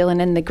Kulja and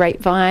Dylan and the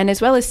Grapevine,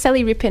 as well as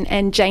Sally Rippin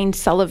and Jane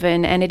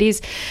Sullivan, and it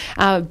is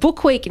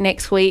book week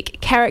next week.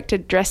 Character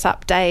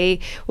dress-up day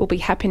will be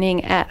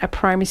happening at a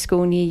primary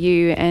school near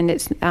you, and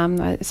it's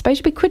I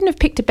suppose we couldn't have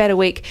picked a better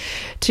week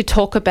to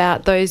talk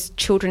about those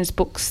children's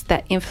books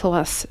that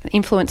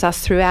influence us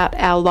throughout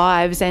our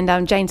lives.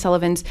 And Jane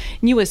Sullivan's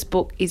newest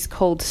book is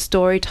called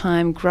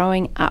Storytime,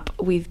 Growing Up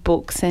with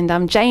Books.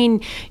 And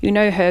Jane, you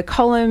know her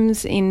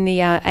columns in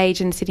the Age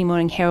and Sydney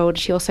Morning Herald.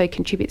 She also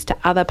contributes to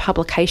other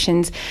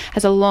publications,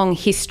 has a long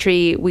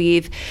history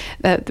with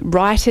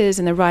writers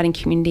and the writing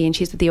community, and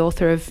she's the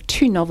author of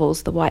 2 novels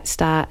Animals, The White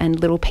Star and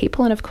Little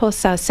People. And of course,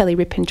 Sally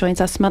Rippin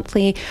joins us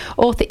monthly,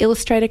 author,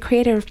 illustrator,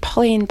 creator of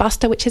Polly and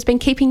Buster, which has been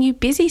keeping you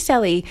busy,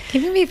 Sally.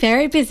 Keeping me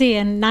very busy,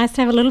 and nice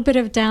to have a little bit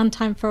of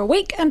downtime for a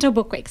week until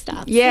book week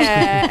starts.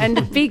 Yeah, and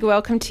a big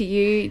welcome to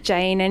you,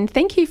 Jane, and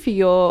thank you for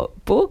your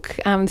book,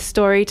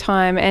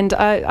 Storytime. And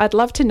I'd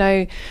love to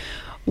know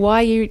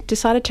why you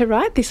decided to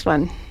write this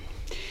one.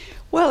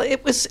 Well,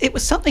 it was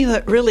something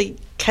that really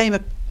came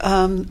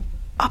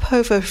up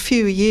over a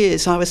few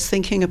years. I was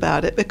thinking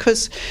about it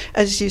because,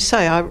 as you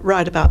say, I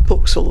write about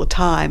books all the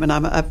time, and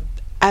I'm an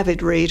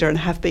avid reader and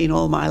have been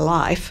all my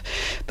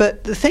life.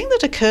 But the thing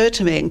that occurred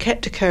to me and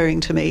kept occurring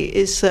to me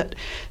is that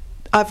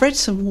I've read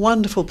some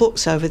wonderful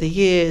books over the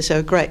years,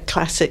 great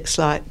classics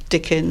like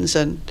Dickens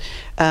and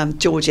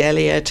George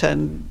Eliot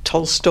and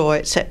Tolstoy,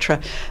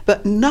 etc.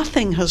 But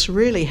nothing has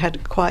really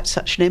had quite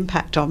such an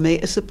impact on me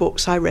as the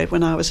books I read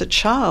when I was a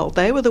child.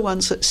 They were the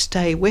ones that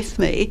stay with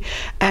me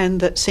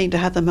and that seem to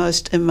have the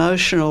most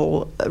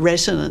emotional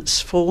resonance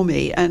for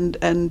me and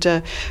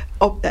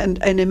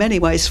in many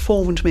ways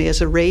formed me as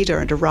a reader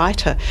and a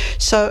writer.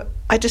 So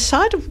I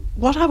decided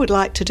what I would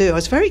like to do. I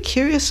was very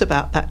curious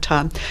about that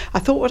time. I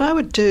thought what I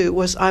would do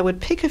was I would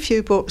pick a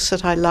few books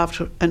that I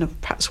loved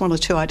and perhaps one or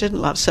two I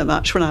didn't love so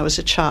much when I was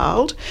a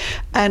child.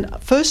 And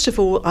first of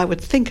all, I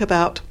would think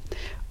about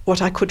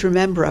what I could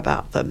remember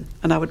about them,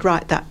 and I would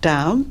write that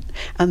down.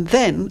 And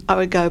then I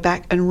would go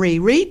back and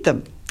reread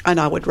them, and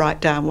I would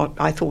write down what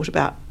I thought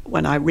about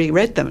when I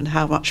reread them and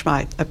how much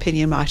my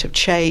opinion might have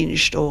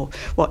changed, or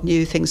what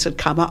new things had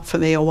come up for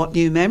me, or what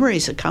new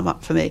memories had come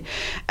up for me.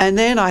 And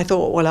then I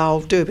thought, well,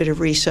 I'll do a bit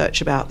of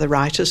research about the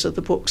writers of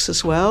the books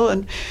as well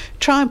and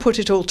try and put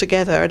it all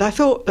together. And I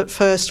thought at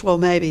first, well,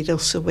 maybe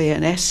this will be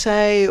an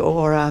essay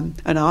or an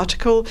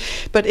article,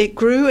 but it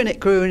grew and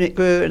it grew and it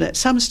grew, and at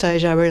some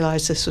stage I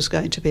realised this was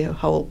going to be a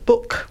whole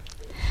book.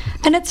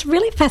 And it's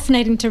really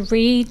fascinating to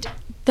read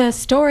the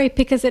story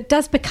because it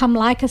does become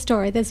like a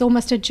story. There's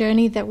almost a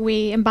journey that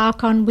we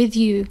embark on with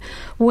you,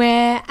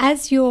 where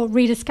as you're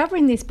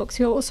rediscovering these books,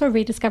 you're also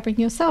rediscovering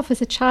yourself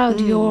as a child.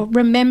 You're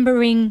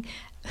remembering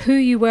who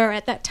you were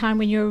at that time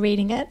when you were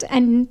reading it.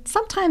 And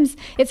sometimes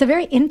it's a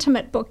very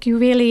intimate book. You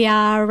really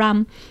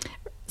are...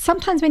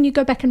 Sometimes when you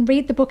go back and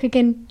read the book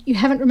again, you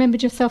haven't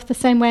remembered yourself the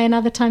same way, and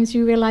other times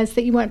you realise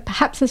that you weren't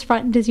perhaps as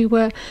frightened as you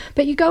were,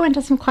 but you go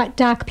into some quite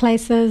dark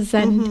places,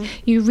 and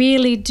you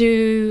really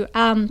do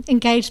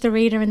engage the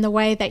reader in the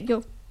way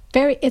that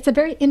it's a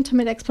very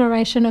intimate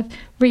exploration of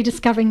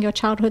rediscovering your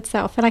childhood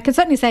self. And I can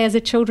certainly say as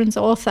a children's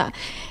author,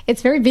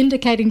 it's very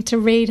vindicating to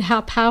read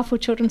how powerful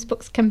children's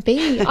books can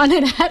be on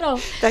an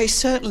adult. They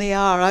certainly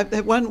are.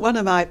 One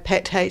of my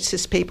pet hates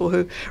is people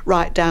who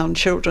write down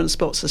children's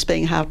books as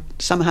being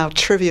somehow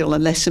trivial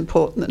and less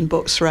important than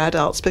books for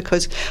adults,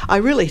 because I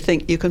really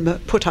think you can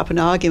put up an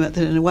argument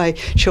that in a way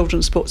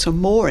children's books are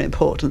more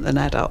important than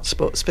adults'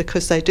 books,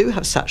 because they do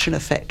have such an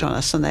effect on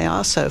us and they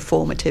are so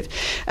formative.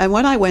 And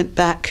when I went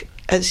back,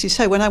 as you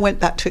say, when I went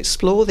back to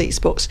explore these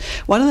books,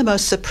 one of the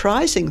most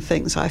surprising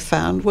things I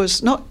found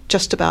was not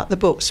just about the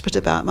books, but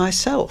about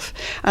myself.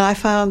 And I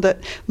found that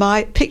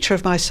my picture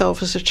of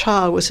myself as a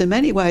child was in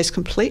many ways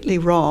completely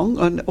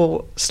wrong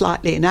or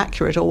slightly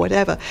inaccurate or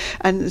whatever.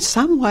 And in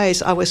some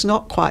ways, I was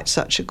not quite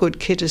such a good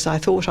kid as I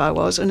thought I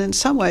was. And in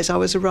some ways, I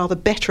was a rather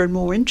better and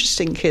more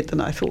interesting kid than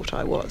I thought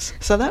I was.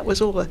 So that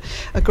was all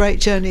a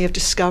great journey of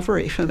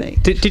discovery for me.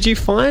 Did you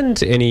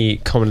find any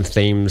common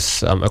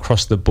themes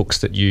across the books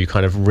that you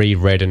kind of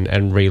reread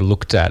and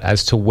re-looked at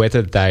as to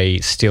whether they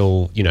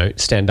still,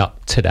 stand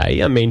up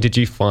today? I mean, did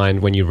you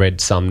find when you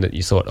read some that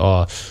you thought,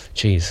 oh,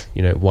 geez,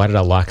 why did I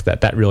like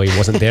that? That really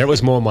wasn't there. It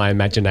was more my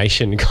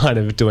imagination kind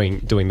of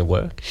doing the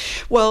work.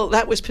 Well,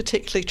 that was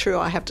particularly true,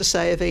 I have to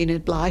say, of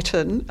Enid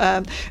Blyton.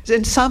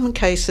 In some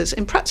cases,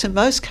 perhaps in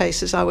most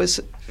cases, I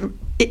was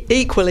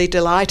equally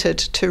delighted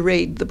to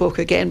read the book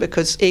again,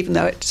 because even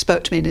though it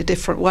spoke to me in a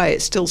different way,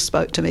 it still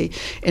spoke to me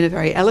in a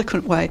very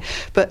eloquent way.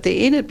 But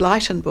the Enid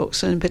Blyton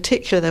books, and in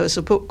particular there was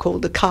a book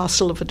called The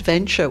Castle of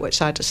Adventure,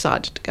 which I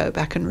decided to go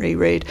back and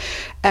reread,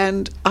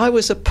 and I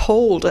was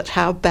appalled at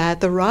how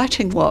bad the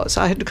writing was.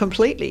 I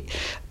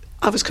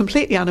was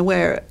completely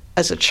unaware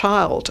as a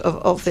child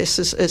of this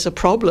as a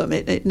problem.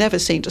 It never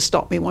seemed to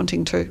stop me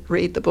wanting to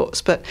read the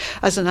books. But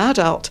as an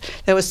adult,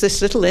 there was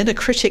this little inner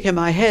critic in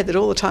my head that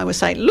all the time was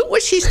saying, look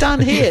what she's done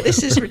here,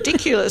 this is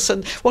ridiculous,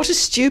 and what a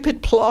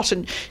stupid plot,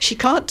 and she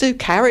can't do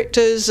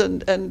characters,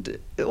 and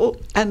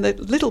the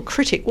little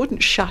critic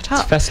wouldn't shut up.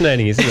 It's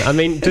fascinating, isn't it? I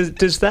mean,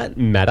 does that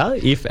matter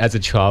if as a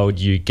child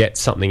you get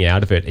something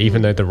out of it,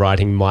 even though the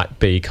writing might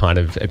be kind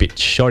of a bit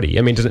shoddy?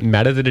 I mean, does it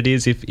matter that it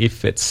is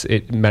if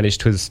it managed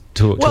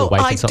to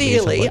awaken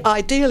something?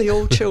 Ideally,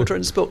 all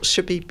children's books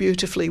should be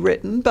beautifully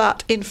written,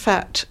 but in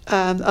fact,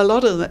 a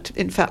lot of them,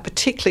 in fact,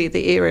 particularly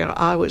the era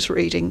I was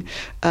reading,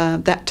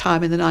 that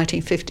time in the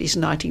 1950s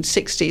and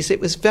 1960s,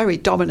 it was very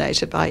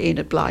dominated by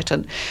Enid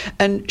Blyton.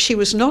 And she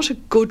was not a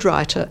good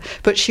writer,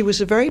 but she was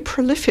a very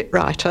prolific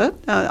writer.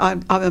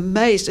 I'm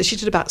amazed that she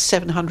did about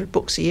 700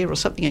 books a year or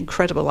something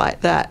incredible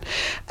like that.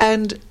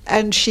 And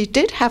And she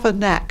did have a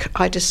knack,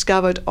 I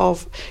discovered,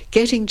 of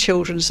getting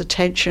children's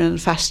attention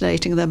and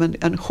fascinating them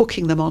and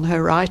hooking them on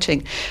her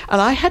writing.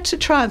 And I had to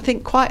try and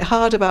think quite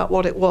hard about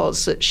what it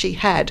was that she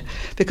had,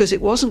 because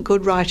it wasn't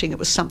good writing, it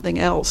was something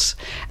else.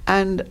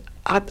 And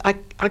I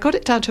got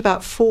it down to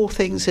about 4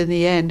 things in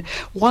the end.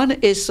 One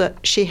is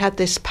that she had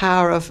this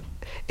power of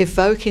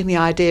evoking the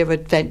idea of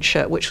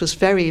adventure, which was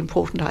very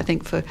important, I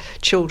think, for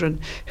children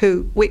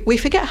who, we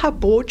forget how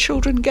bored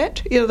children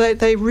get. You know,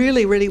 they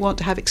really, really want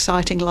to have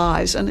exciting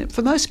lives, and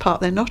for most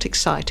part they're not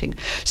exciting.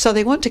 So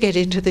they want to get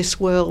into this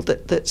world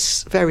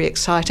that's very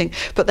exciting,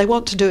 but they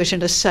want to do it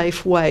in a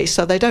safe way,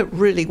 so they don't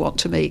really want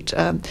to meet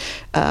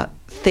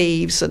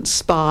thieves and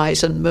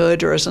spies and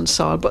murderers and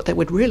so on, but they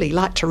would really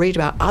like to read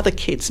about other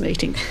kids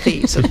meeting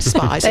thieves and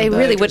spies They and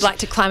really murderers. would like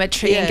to climb a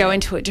tree and go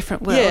into a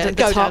different world at the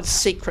go top. down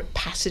secret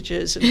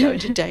passages and go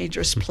into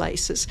dangerous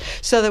places.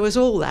 So there was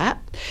all that.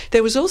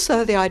 There was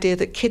also the idea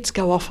that kids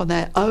go off on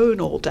their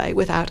own all day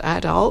without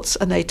adults,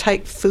 and they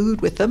take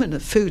food with them, and the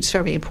food's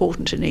very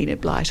important in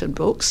Enid Blyton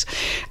books.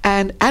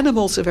 And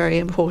animals are very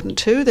important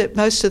too, that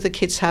most of the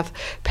kids have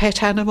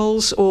pet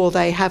animals, or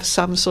they have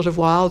some sort of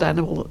wild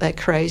animal that they're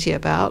crazy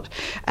about.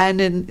 And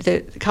in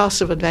the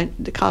Castle of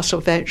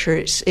Adventure,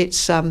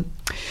 it's an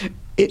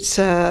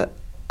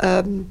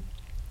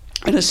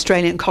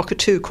Australian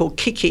cockatoo called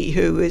Kiki,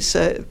 who is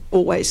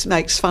always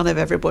makes fun of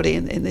everybody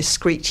in this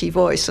screechy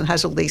voice and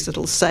has all these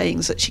little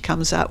sayings that she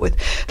comes out with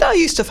that I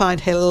used to find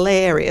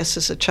hilarious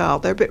as a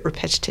child. They're a bit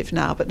repetitive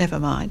now, but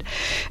never mind.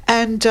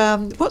 And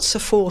what's the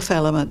 4th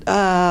element?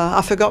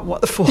 I've forgotten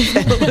what the 4th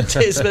element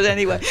is, but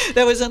anyway,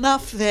 there was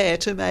enough there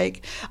to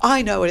make...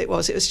 I know what it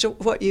was. It was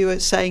what you were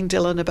saying,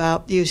 Dylan,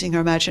 about using her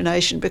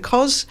imagination.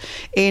 Because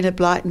Enid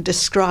Blyton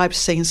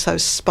describes things so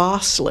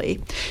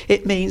sparsely,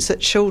 it means that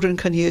children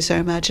can use their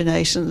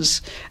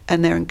imaginations,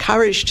 and they're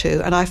encouraged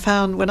to. And I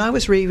found when I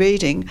was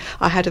rereading,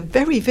 I had a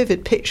very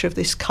vivid picture of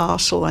this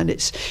castle and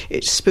its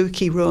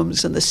spooky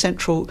rooms and the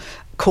central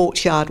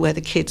courtyard where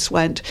the kids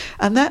went.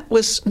 And that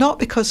was not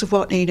because of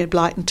what Enid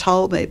Blyton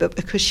told me, but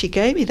because she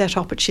gave me that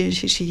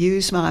opportunity to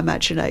use my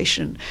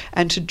imagination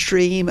and to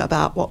dream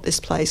about what this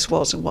place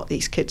was and what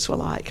these kids were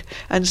like.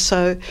 And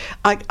so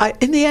I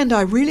in the end,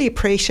 I really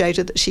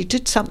appreciated that she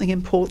did something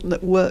important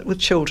that worked with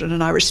children,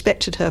 and I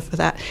respected her for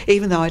that,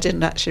 even though I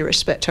didn't actually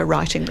respect her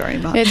writing very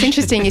much. Yeah, it's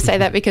interesting you say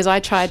that, because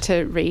I tried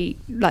to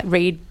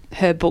read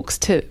her books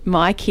to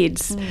my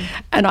kids,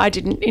 and I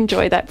didn't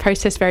enjoy that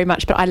process very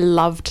much, but I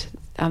loved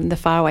the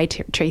Faraway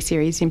Tree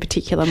series in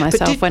particular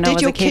myself when I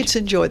was a kid. Did your kids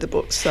enjoy the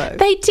books though?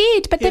 They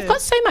did, but they've got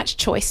so much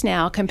choice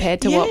now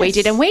compared to what we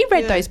did. And we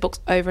read those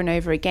books over and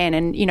over again,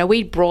 and, you know,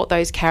 we brought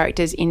those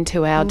characters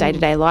into our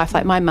day-to-day life.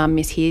 Like my mum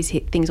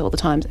mishears things all the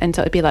time, and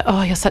so it'd be like,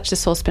 oh, you're such a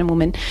saucepan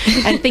woman,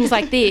 and things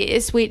like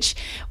this, which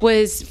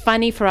was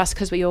funny for us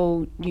because we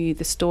all knew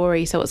the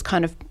story, so it was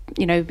kind of,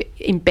 you know,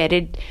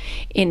 embedded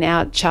in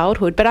our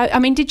childhood. But I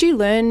mean, did you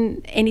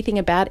learn anything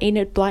about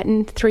Enid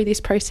Blyton through this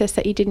process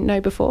that you didn't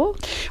know before?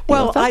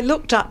 Well, I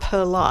looked up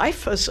her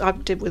life, as I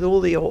did with all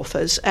the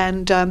authors,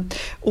 and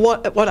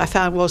what I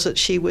found was that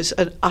she was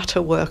an utter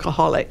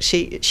workaholic.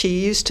 She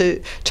used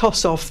to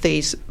toss off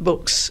these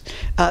books.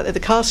 The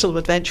Castle of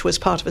Adventure was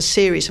part of a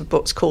series of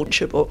books called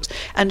Adventure Books,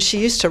 and she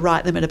used to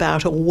write them in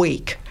about a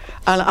week.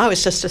 And I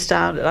was just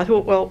astounded. I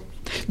thought, well,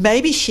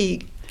 maybe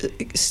she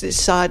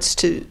decides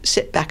to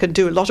sit back and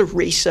do a lot of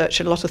research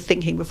and a lot of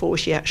thinking before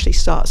she actually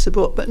starts the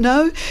book. But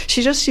no,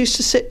 she just used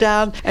to sit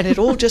down and it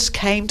all just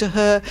came to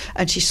her,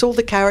 and she saw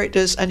the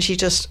characters, and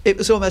it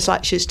was almost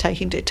like she was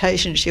taking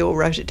dictation. She all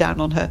wrote it down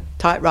on her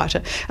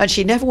typewriter, and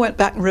she never went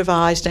back and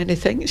revised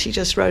anything. She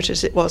just wrote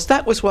as it was.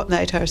 That was what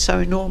made her so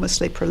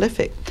enormously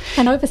prolific.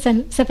 And over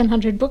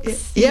 700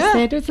 books, you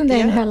said, wasn't there,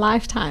 in her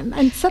lifetime?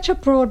 And such a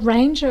broad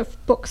range of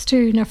books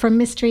too, you know, from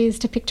mysteries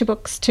to picture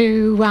books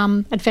to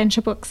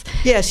adventure books.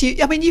 Yes,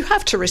 you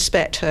have to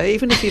respect her.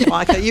 Even if you don't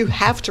like her, you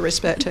have to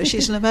respect her.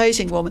 She's an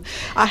amazing woman.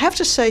 I have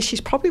to say she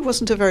probably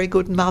wasn't a very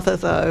good mother,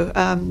 though.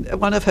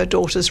 One of her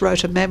daughters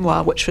wrote a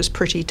memoir which was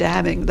pretty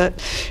damning,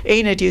 that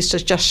Enid used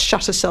to just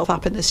shut herself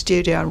up in the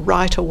studio and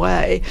write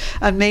away,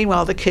 and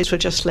meanwhile the kids were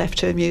just left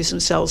to amuse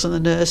themselves in the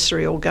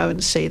nursery or go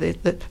and see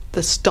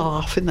the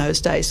staff. In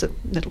those days, the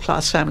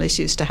middle-class families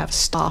used to have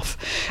staff,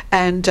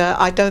 and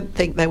I don't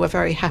think they were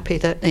very happy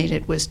that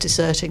Enid was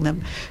deserting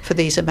them for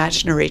these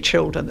imaginary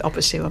children that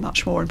obviously were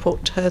much more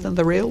important to her than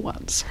the real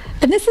ones.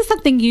 And this is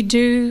something you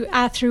do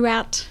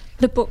throughout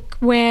the book,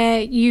 where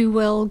you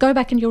will go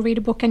back and you'll read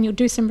a book and you'll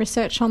do some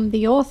research on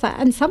the author,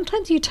 and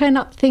sometimes you turn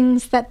up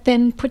things that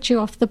then put you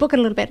off the book a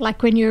little bit,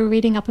 like when you were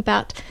reading up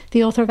about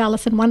the author of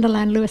Alice in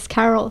Wonderland, Lewis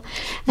Carroll.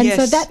 And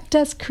so that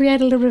does create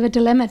a little bit of a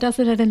dilemma,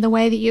 doesn't it, in the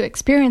way that you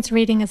experience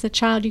reading as a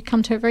child. You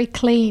come to it very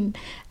clean,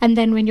 and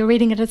then when you're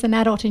reading it as an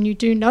adult and you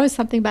do know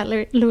something about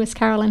Lewis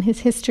Carroll and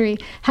his history,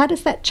 how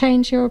does that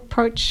change your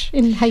approach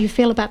in how you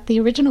feel about the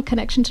original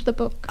connection to the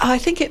book? I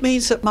think it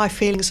means that my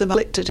feelings are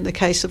conflicted in the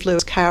case of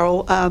Lewis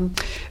Carroll.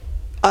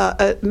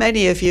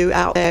 many of you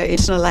out there in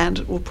land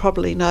will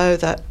probably know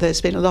that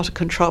there's been a lot of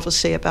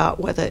controversy about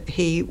whether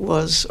he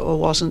was or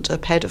wasn't a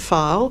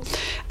pedophile,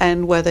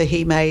 and whether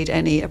he made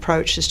any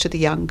approaches to the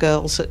young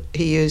girls that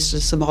he used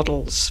as the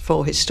models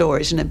for his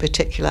stories, and in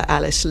particular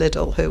Alice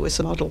Liddell, who was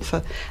the model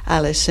for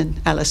Alice in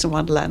Alice in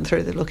Wonderland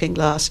Through the Looking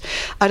Glass.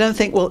 I don't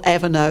think we'll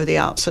ever know the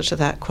answer to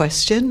that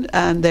question,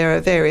 and there are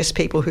various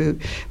people who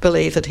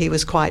believe that he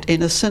was quite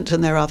innocent,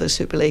 and there are others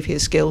who believe he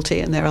is guilty,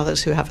 and there are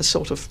others who have a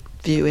sort of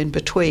view in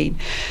between.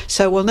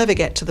 So we'll never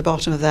get to the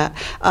bottom of that.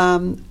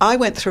 I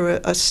went through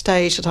a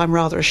stage that I'm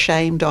rather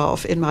ashamed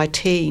of in my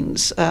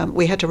teens.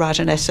 We had to write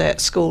an essay at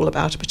school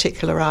about a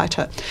particular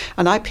writer,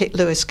 and I picked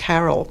Lewis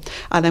Carroll,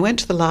 and I went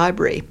to the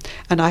library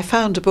and I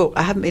found a book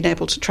I haven't been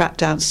able to track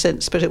down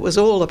since, but it was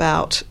all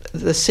about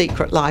the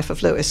secret life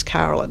of Lewis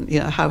Carroll, and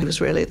how he was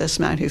really this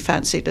man who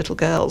fancied little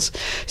girls.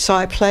 So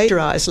I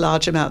plagiarised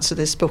large amounts of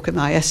this book in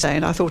my essay,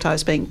 and I thought I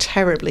was being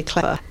terribly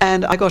clever,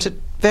 and I got a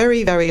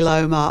very, very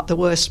low mark, the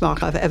worst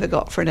mark I've ever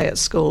got for an A at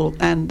school.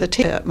 And the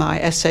teacher at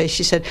my essay,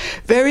 she said,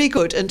 very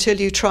good until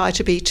you try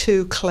to be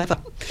too clever.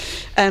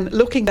 And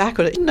looking back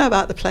on it, I didn't know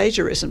about the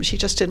plagiarism, she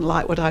just didn't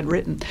like what I'd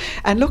written.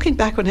 And looking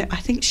back on it, I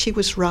think she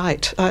was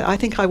right. I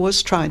think I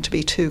was trying to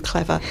be too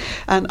clever.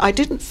 And I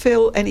didn't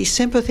feel any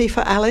sympathy for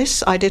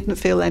Alice. I didn't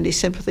feel any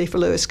sympathy for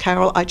Lewis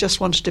Carroll. I just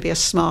wanted to be a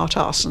smart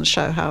ass and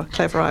show how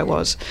clever I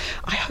was.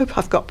 I hope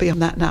I've got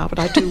beyond that now, but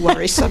I do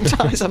worry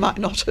sometimes I might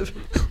not have.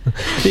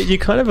 You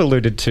kind of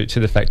alluded to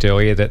the fact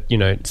earlier that,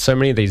 so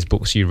many of these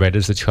books you read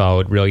as a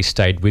child really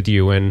stayed with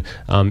you. And,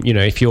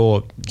 if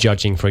you're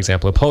judging, for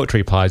example, a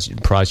poetry prize,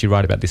 you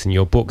write about this in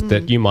your book,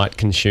 that you might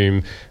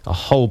consume a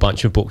whole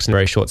bunch of books in a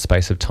very short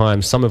space of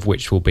time, some of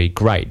which will be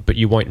great, but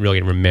you won't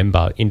really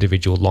remember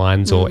individual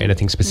lines or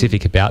anything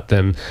specific about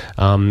them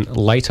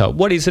later.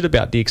 What is it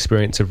about the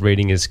experience of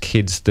reading as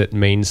kids that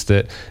means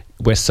that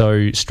we're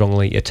so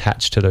strongly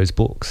attached to those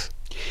books?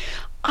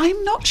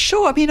 I'm not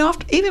sure. I mean,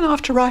 even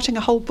after writing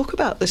a whole book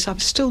about this, I'm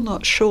still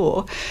not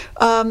sure.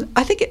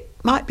 I think it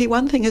might be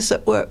one thing is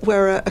that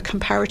we're a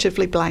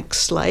comparatively blank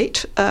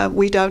slate.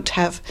 We don't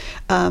have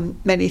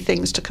many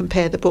things to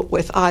compare the book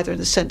with, either in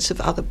the sense of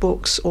other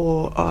books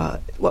or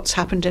what's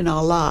happened in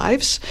our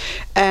lives.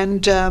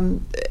 And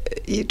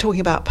you're talking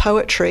about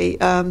poetry.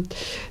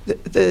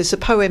 There's a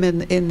poem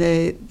in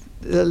the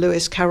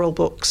Lewis Carroll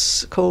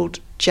books called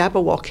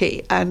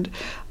Jabberwocky, and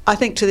I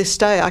think to this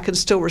day I can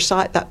still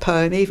recite that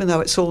poem, even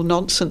though it's all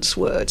nonsense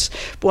words.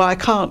 Well, I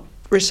can't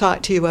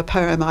recite to you a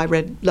poem I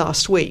read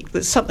last week.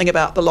 There's something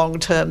about the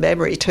long-term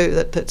memory too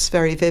that's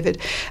very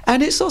vivid.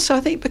 And it's also, I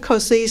think,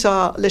 because these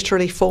are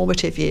literally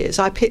formative years.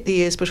 I picked the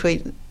years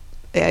between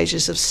the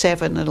ages of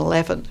 7 and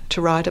 11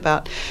 to write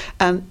about.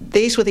 And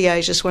these were the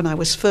ages when I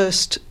was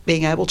first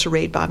being able to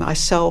read by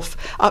myself,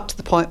 up to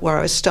the point where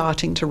I was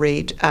starting to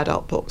read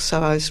adult books.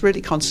 So I was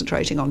really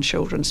concentrating on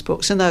children's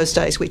books. In those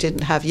days, we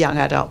didn't have young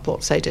adult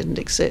books. They didn't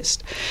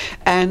exist.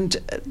 And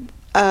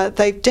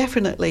they've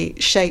definitely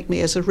shaped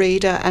me as a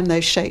reader, and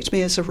they've shaped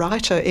me as a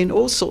writer in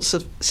all sorts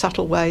of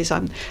subtle ways.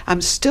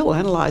 I'm still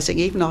analysing,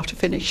 even after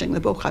finishing the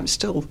book, I'm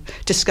still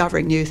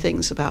discovering new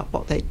things about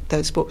what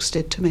those books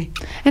did to me.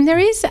 And there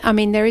is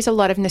a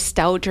lot of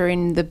nostalgia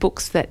in the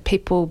books that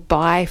people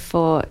buy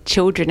for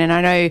children. And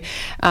I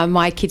know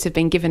my kids have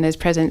been given as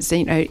presents,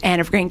 Anne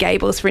of Green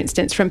Gables, for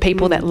instance, from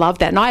people that love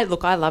that. And I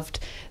loved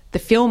the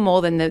film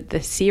more than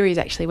the series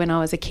actually when I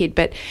was a kid.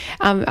 But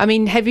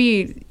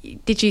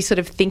did you sort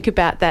of think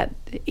about that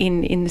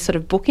in the sort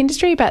of book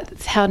industry,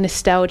 about how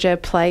nostalgia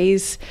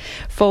plays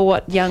for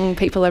what young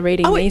people are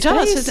reading these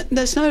days? It does.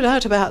 There's no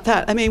doubt about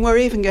that. I mean, we're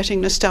even getting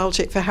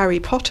nostalgic for Harry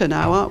Potter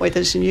now, aren't we?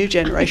 There's a new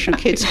generation of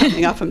kids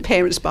coming up and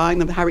parents buying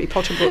them Harry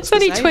Potter books. It's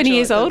only 20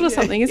 years old or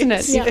something, isn't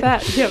it?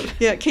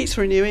 Yeah, it keeps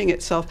renewing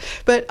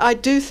itself. But I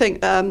do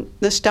think,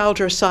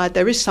 nostalgia aside,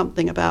 there is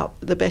something about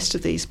the best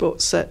of these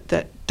books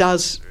that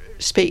does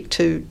speak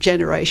to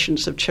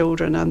generations of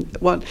children.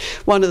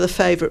 One of the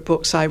favourite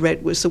books I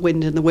read was The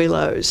Wind in the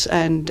Willows,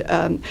 and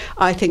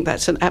I think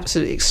that's an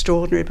absolutely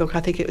extraordinary book. I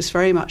think it was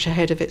very much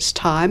ahead of its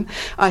time.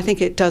 I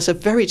think it does a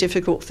very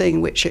difficult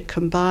thing, which it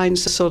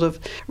combines the sort of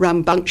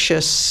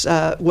rambunctious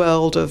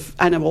world of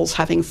animals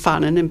having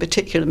fun, and in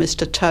particular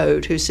Mr.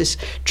 Toad, who's this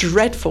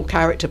dreadful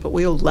character, but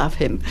we all love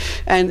him.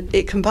 And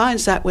it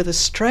combines that with a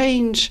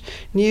strange,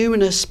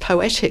 numinous,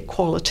 poetic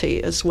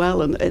quality as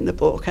well in the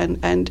book.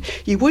 And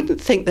you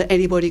wouldn't think that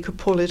anybody could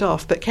pull it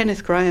off, but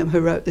Kenneth Grahame, who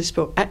wrote this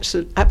book,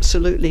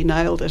 absolutely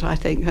nailed it, I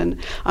think, and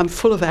I'm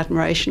full of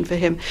admiration for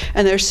him.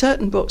 And there are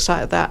certain books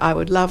like that I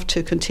would love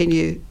to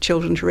continue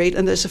children to read,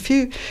 and there's a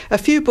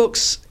few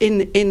books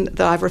in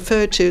that I've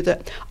referred to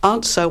that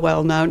aren't so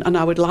well known, and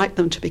I would like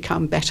them to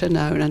become better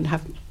known and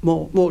have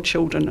more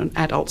children and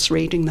adults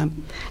reading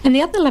them. And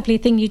the other lovely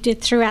thing you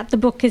did throughout the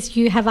book is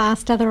you have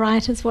asked other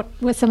writers what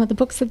were some of the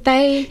books that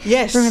they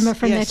remember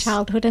from their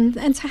childhood.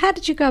 And so how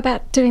did you go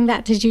about doing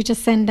that? Did you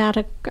just send out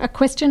a a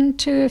question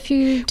to a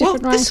few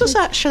different writers? This was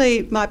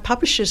actually my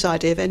publisher's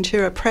idea,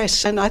 Ventura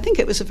Press, and I think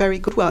it was a very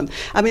good one.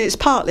 I mean, it's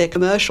partly a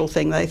commercial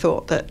thing. They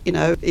thought that, you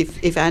know,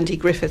 if Andy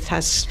Griffith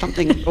has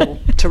something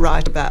to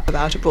write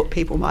about a book,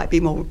 people might be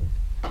more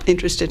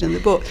interested in the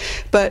book.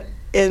 But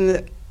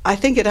I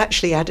think it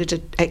actually added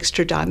an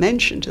extra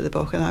dimension to the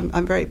book, and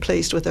I'm very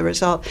pleased with the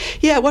result.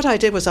 Yeah, what I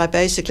did was I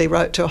basically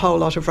wrote to a whole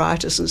lot of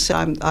writers and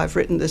said, I've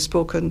written this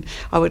book and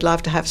I would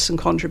love to have some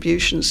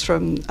contributions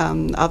from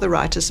other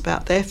writers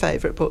about their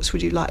favourite books.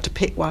 Would you like to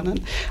pick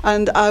one?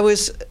 And I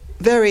was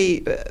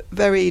very,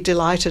 very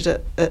delighted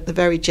at the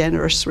very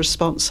generous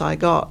response I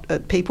got.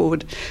 People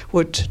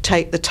would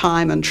take the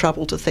time and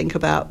trouble to think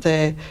about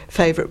their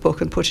favourite book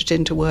and put it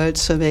into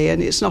words for me,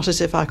 and it's not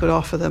as if I could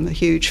offer them a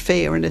huge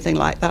fee or anything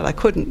like that. I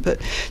couldn't,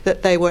 but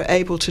that they were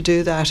able to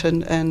do that,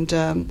 and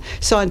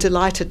so I'm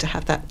delighted to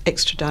have that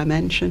extra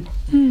dimension.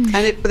 And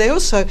they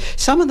also,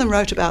 some of them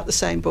wrote about the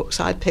same books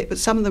I'd picked, but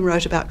some of them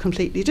wrote about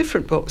completely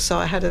different books, so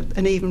I had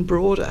an even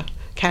broader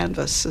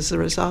canvas as a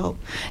result.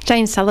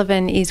 Jane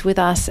Sullivan is with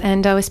us,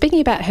 and we're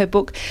speaking about her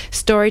book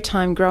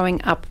Storytime, Growing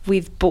Up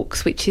with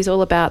Books, which is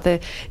all about the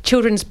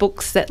children's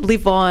books that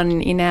live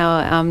on in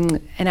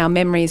our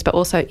memories but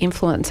also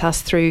influence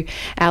us through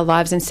our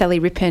lives. And Sally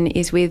Rippin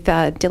is with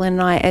Dylan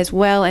and I as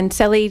well. And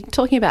Sally,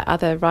 talking about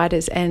other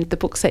writers and the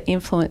books that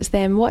influence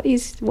them, what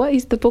is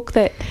the book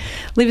that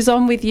lives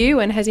on with you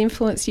and has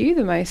influenced you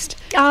the most?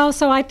 Oh,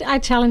 so I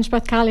challenged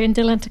both Carly and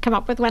Dylan to come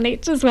up with one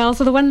each as well.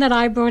 So the one that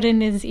I brought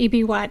in is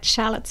E.B. White's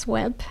Charlotte's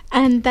Web,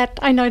 and that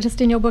I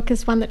noticed in your book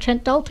is one that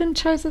Trent Dalton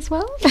chose as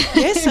well.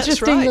 Yes, that's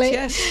right,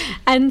 yes.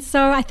 And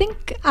so I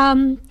think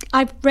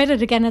I've read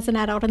it again as an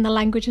adult, and the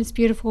language is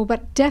beautiful,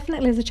 but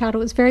definitely as a child it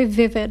was very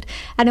vivid,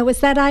 and it was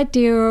that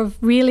idea of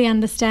really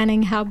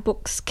understanding how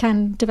books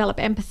can develop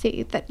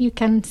empathy, that you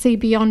can see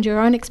beyond your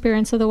own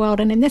experience of the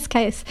world, and in this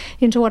case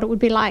into what it would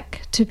be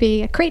like to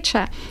be a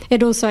creature.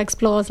 It also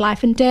explores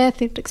life and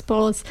death, it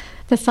explores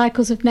the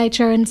cycles of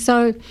nature, and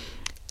so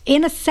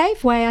in a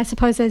safe way, I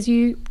suppose, as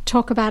you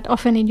talk about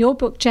often in your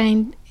book,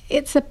 Jane,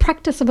 it's a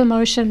practice of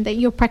emotion that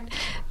you're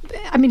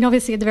I mean,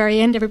 obviously at the very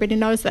end everybody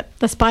knows that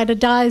the spider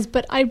dies,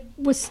 but I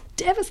was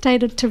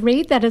devastated to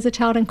read that as a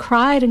child and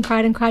cried and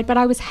cried and cried, but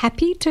I was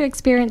happy to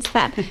experience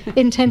that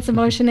intense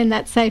emotion in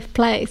that safe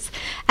place.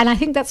 And I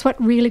think that's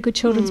what really good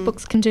children's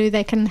books can do.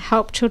 They can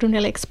help children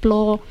really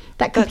explore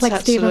that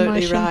complexity of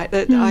emotion. That's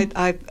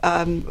absolutely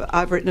right.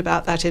 I've written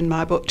about that in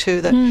my book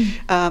too, that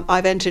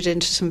I've entered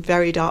into some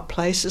very dark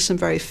places, some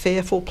very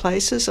fearful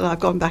places, and I've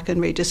gone back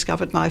and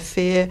rediscovered my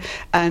fear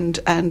and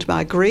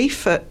my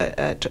grief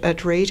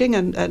at reading,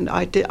 and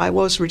I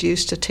was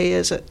reduced to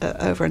tears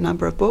over a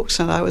number of books,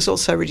 and I was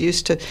also reduced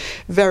to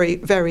very,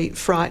 very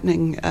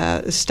frightening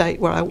state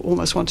where I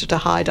almost wanted to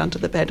hide under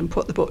the bed and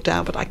put the book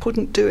down, but I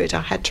couldn't do it.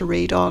 I had to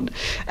read on.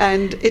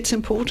 And it's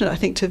important, I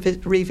think, to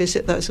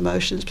revisit those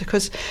emotions,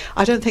 because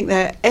I don't think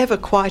they're ever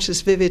quite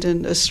as vivid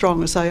and as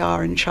strong as they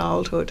are in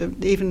childhood.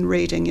 And even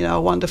reading, you know,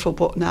 a wonderful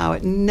book now,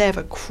 it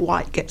never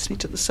quite gets me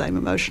to the same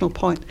emotional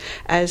point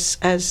as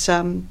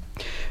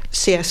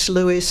C.S.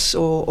 Lewis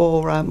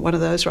or one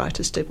of those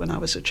writers did when I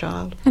was a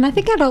child. And I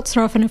think adults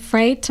are often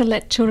afraid to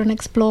let children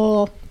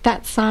explore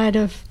that side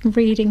of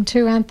reading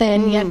too, aren't they?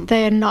 And yet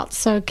they're not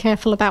so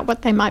careful about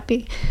what they might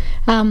be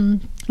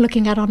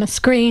looking at on a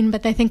screen,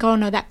 but they think, oh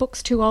no, that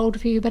book's too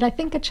old for you. But I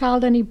think a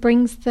child only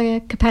brings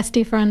the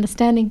capacity for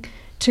understanding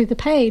to the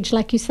page.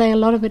 Like you say, a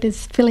lot of it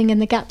is filling in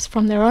the gaps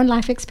from their own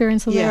life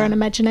experience or their own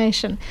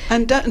imagination.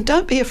 And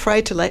don't be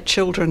afraid to let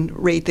children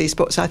read these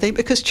books, I think,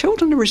 because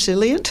children are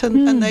resilient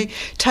and they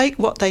take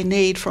what they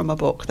need from a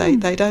book.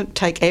 They don't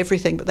take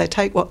everything, but they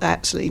take what they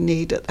absolutely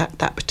need at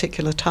that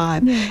particular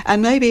time.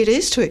 And maybe it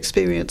is to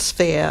experience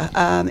fear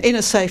in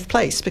a safe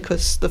place,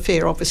 because the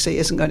fear obviously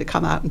isn't going to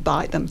come out and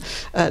bite them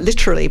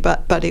literally,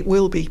 but it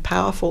will be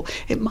powerful.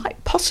 It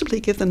might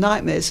possibly give them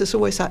nightmares. There's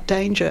always that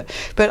danger.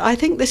 But I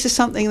think this is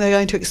something they're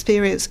going to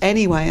experience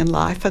anyway in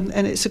life, and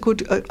it's a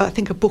good, I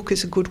think a book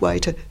is a good way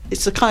to,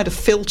 it's a kind of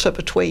filter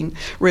between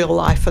real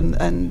life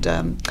and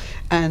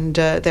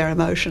their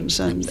emotions,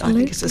 and I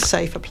think it's a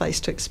safer place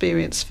to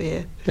experience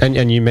fear.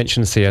 And you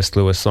mentioned C.S.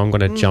 Lewis, so I'm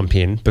going to jump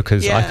in,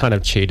 because I kind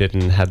of cheated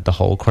and had the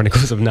whole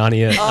Chronicles of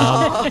Narnia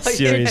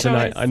series, and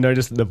I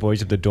noticed that The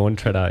Voyage of the Dawn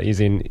Treader is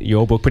in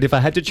your book, but if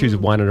I had to choose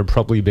one, it would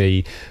probably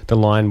be The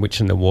Lion, Witch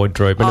and the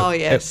Wardrobe. And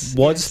it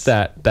was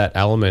that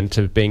element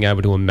of being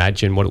able to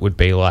imagine what it would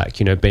be like,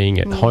 you know,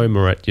 being at home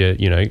or at your,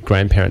 you know,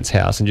 grandparents'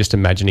 house, and just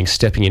imagining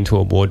stepping into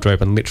a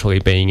wardrobe and literally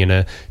being in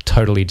a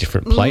totally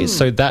different place.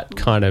 So that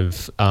kind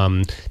of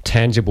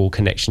tangible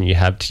connection you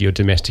have to your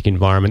domestic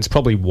environment is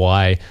probably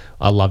why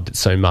I loved it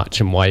so much,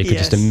 and why you could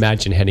just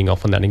imagine heading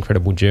off on that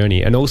incredible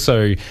journey. And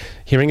also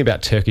hearing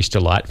about Turkish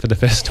delight for the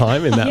first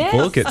time in that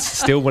book, it's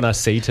still, when I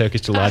see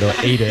Turkish delight or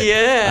eat it,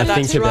 I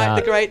that's think right,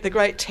 about the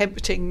great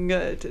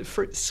tempting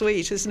fruit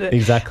sweet, isn't it?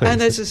 Exactly.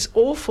 And there's this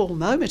awful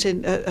moment,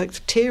 a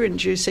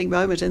tear-inducing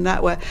moment in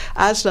that, where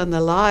Aslan the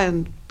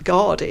lion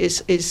God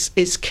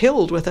is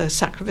killed with a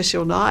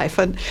sacrificial knife.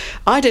 And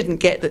I didn't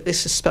get that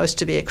this is supposed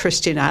to be a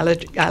Christian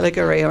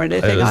allegory or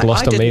anything. It was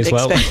lost on me as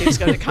well. I didn't expect he was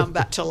going to come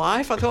back to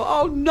life. I thought,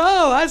 oh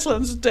no,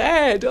 Aslan's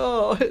dead.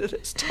 Oh,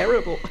 it's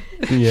terrible.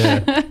 Yeah.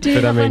 Do you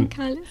have one,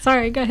 Kylie?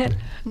 Sorry, go ahead.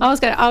 I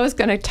was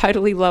going to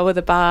totally lower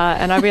the bar,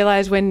 and I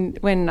realised when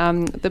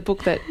the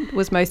book that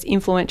was most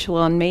influential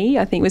on me,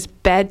 I think, was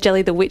Bad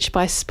Jelly the Witch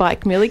by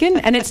Spike Milligan,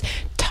 and it's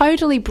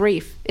totally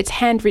brief. It's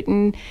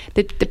handwritten.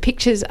 The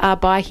pictures are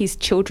by his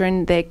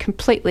children. They're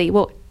completely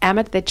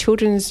amateur. They're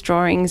children's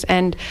drawings,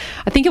 and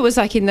I think it was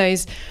like in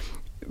those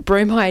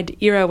bromide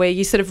era where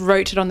you sort of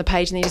wrote it on the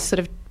page and then you just sort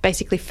of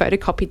basically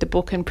photocopied the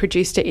book and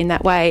produced it in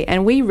that way.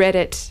 And we read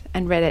it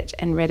and read it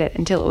and read it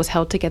until it was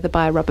held together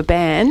by a rubber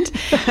band.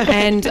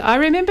 And I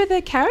remember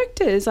the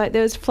characters, like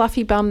there was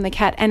Fluffy Bum the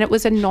cat, and it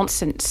was a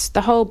nonsense.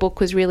 The whole book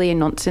was really a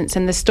nonsense.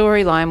 And the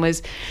storyline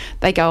was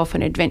they go off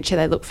on an adventure,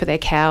 they look for their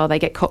cow, they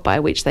get caught by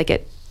a witch, they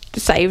get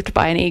saved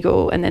by an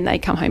eagle, and then they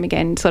come home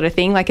again, sort of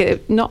thing.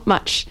 Like not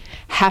much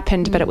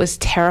happened, but it was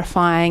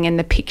terrifying, and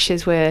the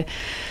pictures were,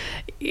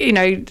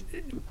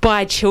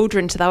 by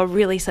children, so they were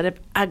really sort of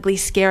ugly,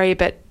 scary,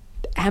 but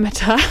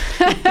amateur.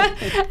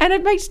 And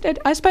it makes it,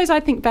 I suppose I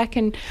think back,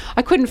 and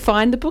I couldn't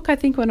find the book. I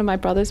think one of my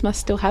brothers must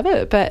still have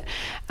it, but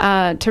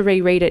to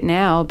reread it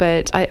now.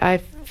 But I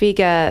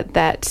figure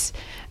that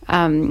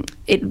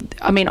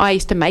I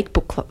used to make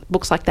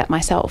books like that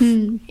myself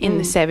in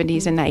the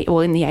 70s and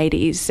in the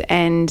 80s,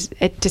 and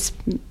it just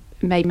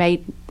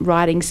made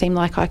writing seem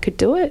like I could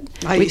do it.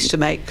 I used to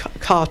make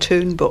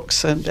cartoon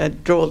books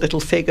and draw little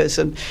figures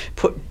and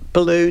put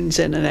balloons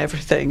in and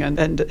everything,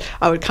 and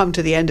I would come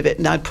to the end of it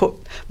and I'd put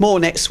more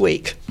next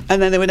week,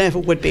 and then there never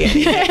would be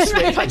any next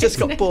week. I just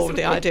got bored with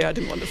the idea. I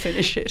didn't want to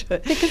finish it.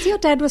 Because your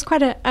dad was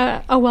quite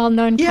a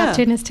well-known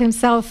cartoonist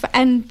himself,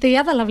 and the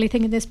other lovely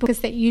thing in this book is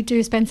that you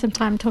do spend some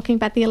time talking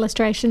about the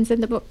illustrations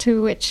in the book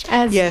too, which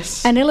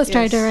as an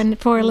illustrator and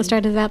for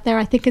illustrators out there,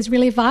 I think is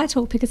really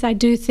vital, because I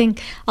do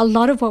think a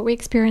lot of what we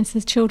experience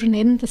as children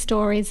in the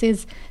stories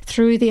is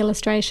through the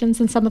illustrations,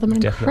 and some of them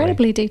are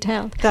incredibly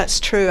detailed. That's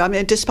true. I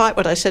mean, despite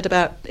what I said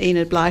about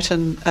Enid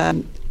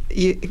Blyton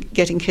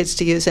getting kids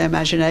to use their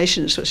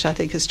imaginations, which I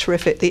think is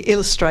terrific, the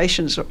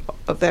illustrations are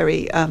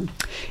very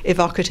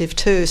evocative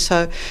too.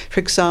 So, for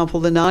example,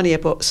 the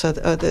Narnia books are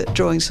the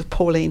drawings of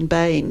Pauline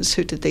Baines,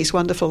 who did these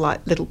wonderful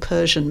little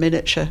Persian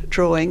miniature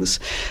drawings.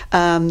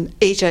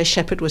 E.J.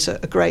 Shepherd was a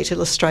great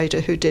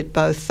illustrator who did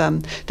both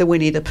the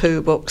Winnie the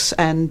Pooh books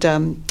and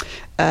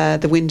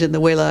The Wind in the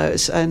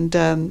Willows,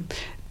 and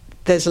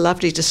there's a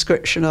lovely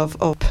description of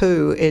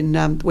Pooh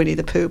in Winnie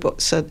the Pooh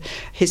books. So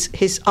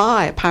his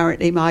eye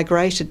apparently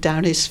migrated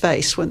down his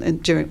face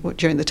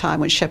during the time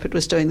when Shepherd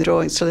was doing the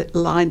drawing, so it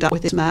lined up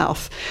with his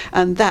mouth.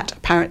 And that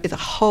apparently the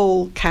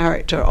whole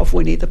character of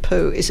Winnie the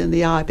Pooh is in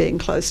the eye being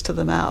close to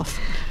the mouth.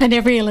 And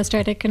every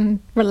illustrator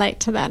can relate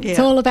to that. It's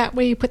all about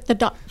where you put the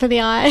dot for the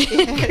eye.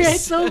 It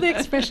creates all the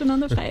expression on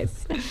the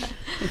face.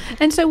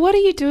 And so what are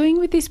you doing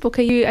with this book?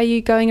 Are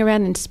you going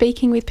around and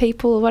speaking with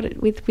people?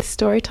 With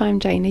Storytime,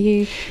 Jane? Are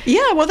you...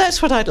 Yeah, well,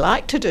 that's what I'd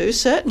like to do,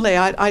 certainly.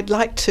 I'd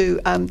like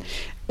to... I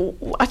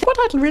think what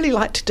I'd really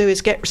like to do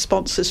is get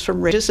responses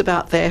from readers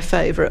about their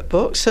favourite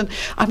books, and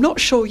I'm not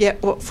sure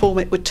yet what form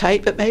it would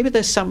take, but maybe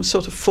there's some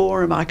sort of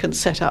forum I can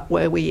set up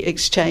where we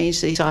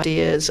exchange these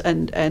ideas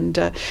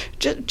and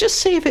just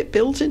see if it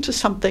builds into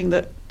something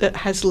that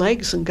has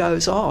legs and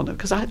goes on,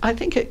 because I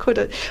think it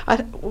could.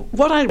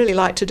 What I'd really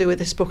like to do with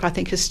this book, I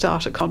think, is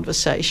start a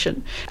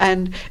conversation,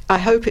 and I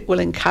hope it will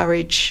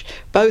encourage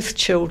both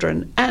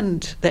children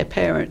and their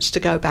parents to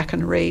go back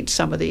and read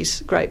some of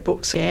these great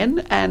books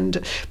again,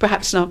 and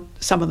perhaps not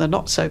some of the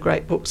not so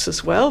great books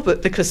as well,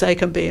 but because they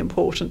can be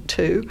important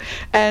too,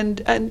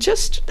 and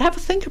just have a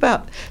think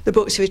about the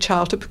books of your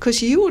childhood,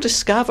 because you will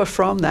discover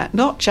from that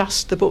not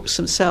just the books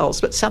themselves,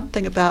 but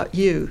something about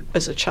you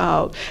as a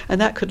child,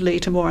 and that could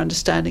lead to more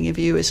understanding of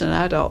you as an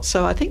adult.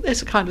 So I think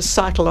there's a kind of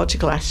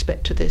psychological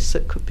aspect to this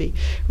that could be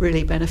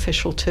really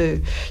beneficial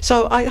too.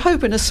 So I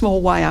hope in a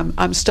small way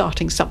I'm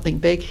starting something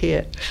big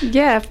here.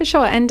 Yeah, for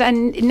sure. And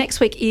next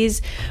week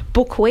is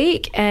Book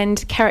Week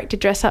and Character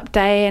Dress Up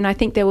Day, and I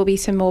think there will be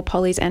some more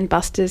Pollys and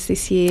Busters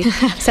this year,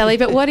 Sally.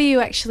 But what are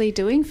you actually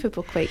doing for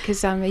Book Week?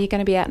 Because are you going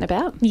to be out and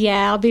about?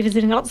 Yeah, I'll be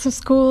visiting lots of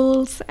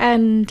schools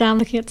and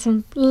looking at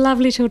some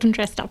lovely children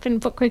dressed up in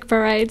Book Week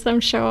parades, I'm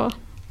sure.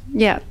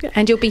 Yeah,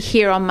 and you'll be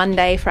here on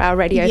Monday for our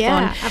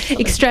Radiothon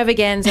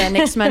extravaganza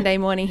next Monday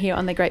morning here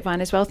on the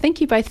Grapevine as well. Thank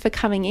you both for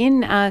coming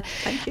in.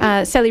 Thank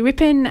you. Sally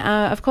Rippin,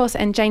 of course,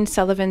 and Jane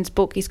Sullivan's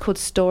book is called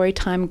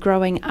Storytime,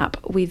 Growing Up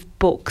with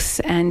Books.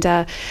 And,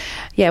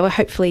 well,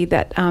 hopefully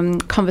that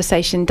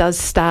conversation does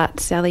start,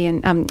 Sally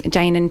and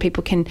Jane, and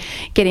people can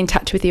get in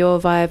touch with you all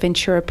via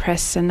Ventura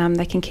Press, and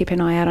they can keep an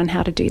eye out on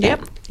how to do that.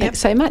 Yep. Thanks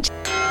so much.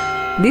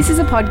 This is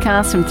a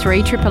podcast from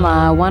 3RRR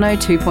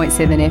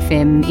 102.7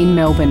 FM in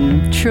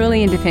Melbourne,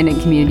 truly independent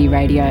community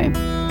radio.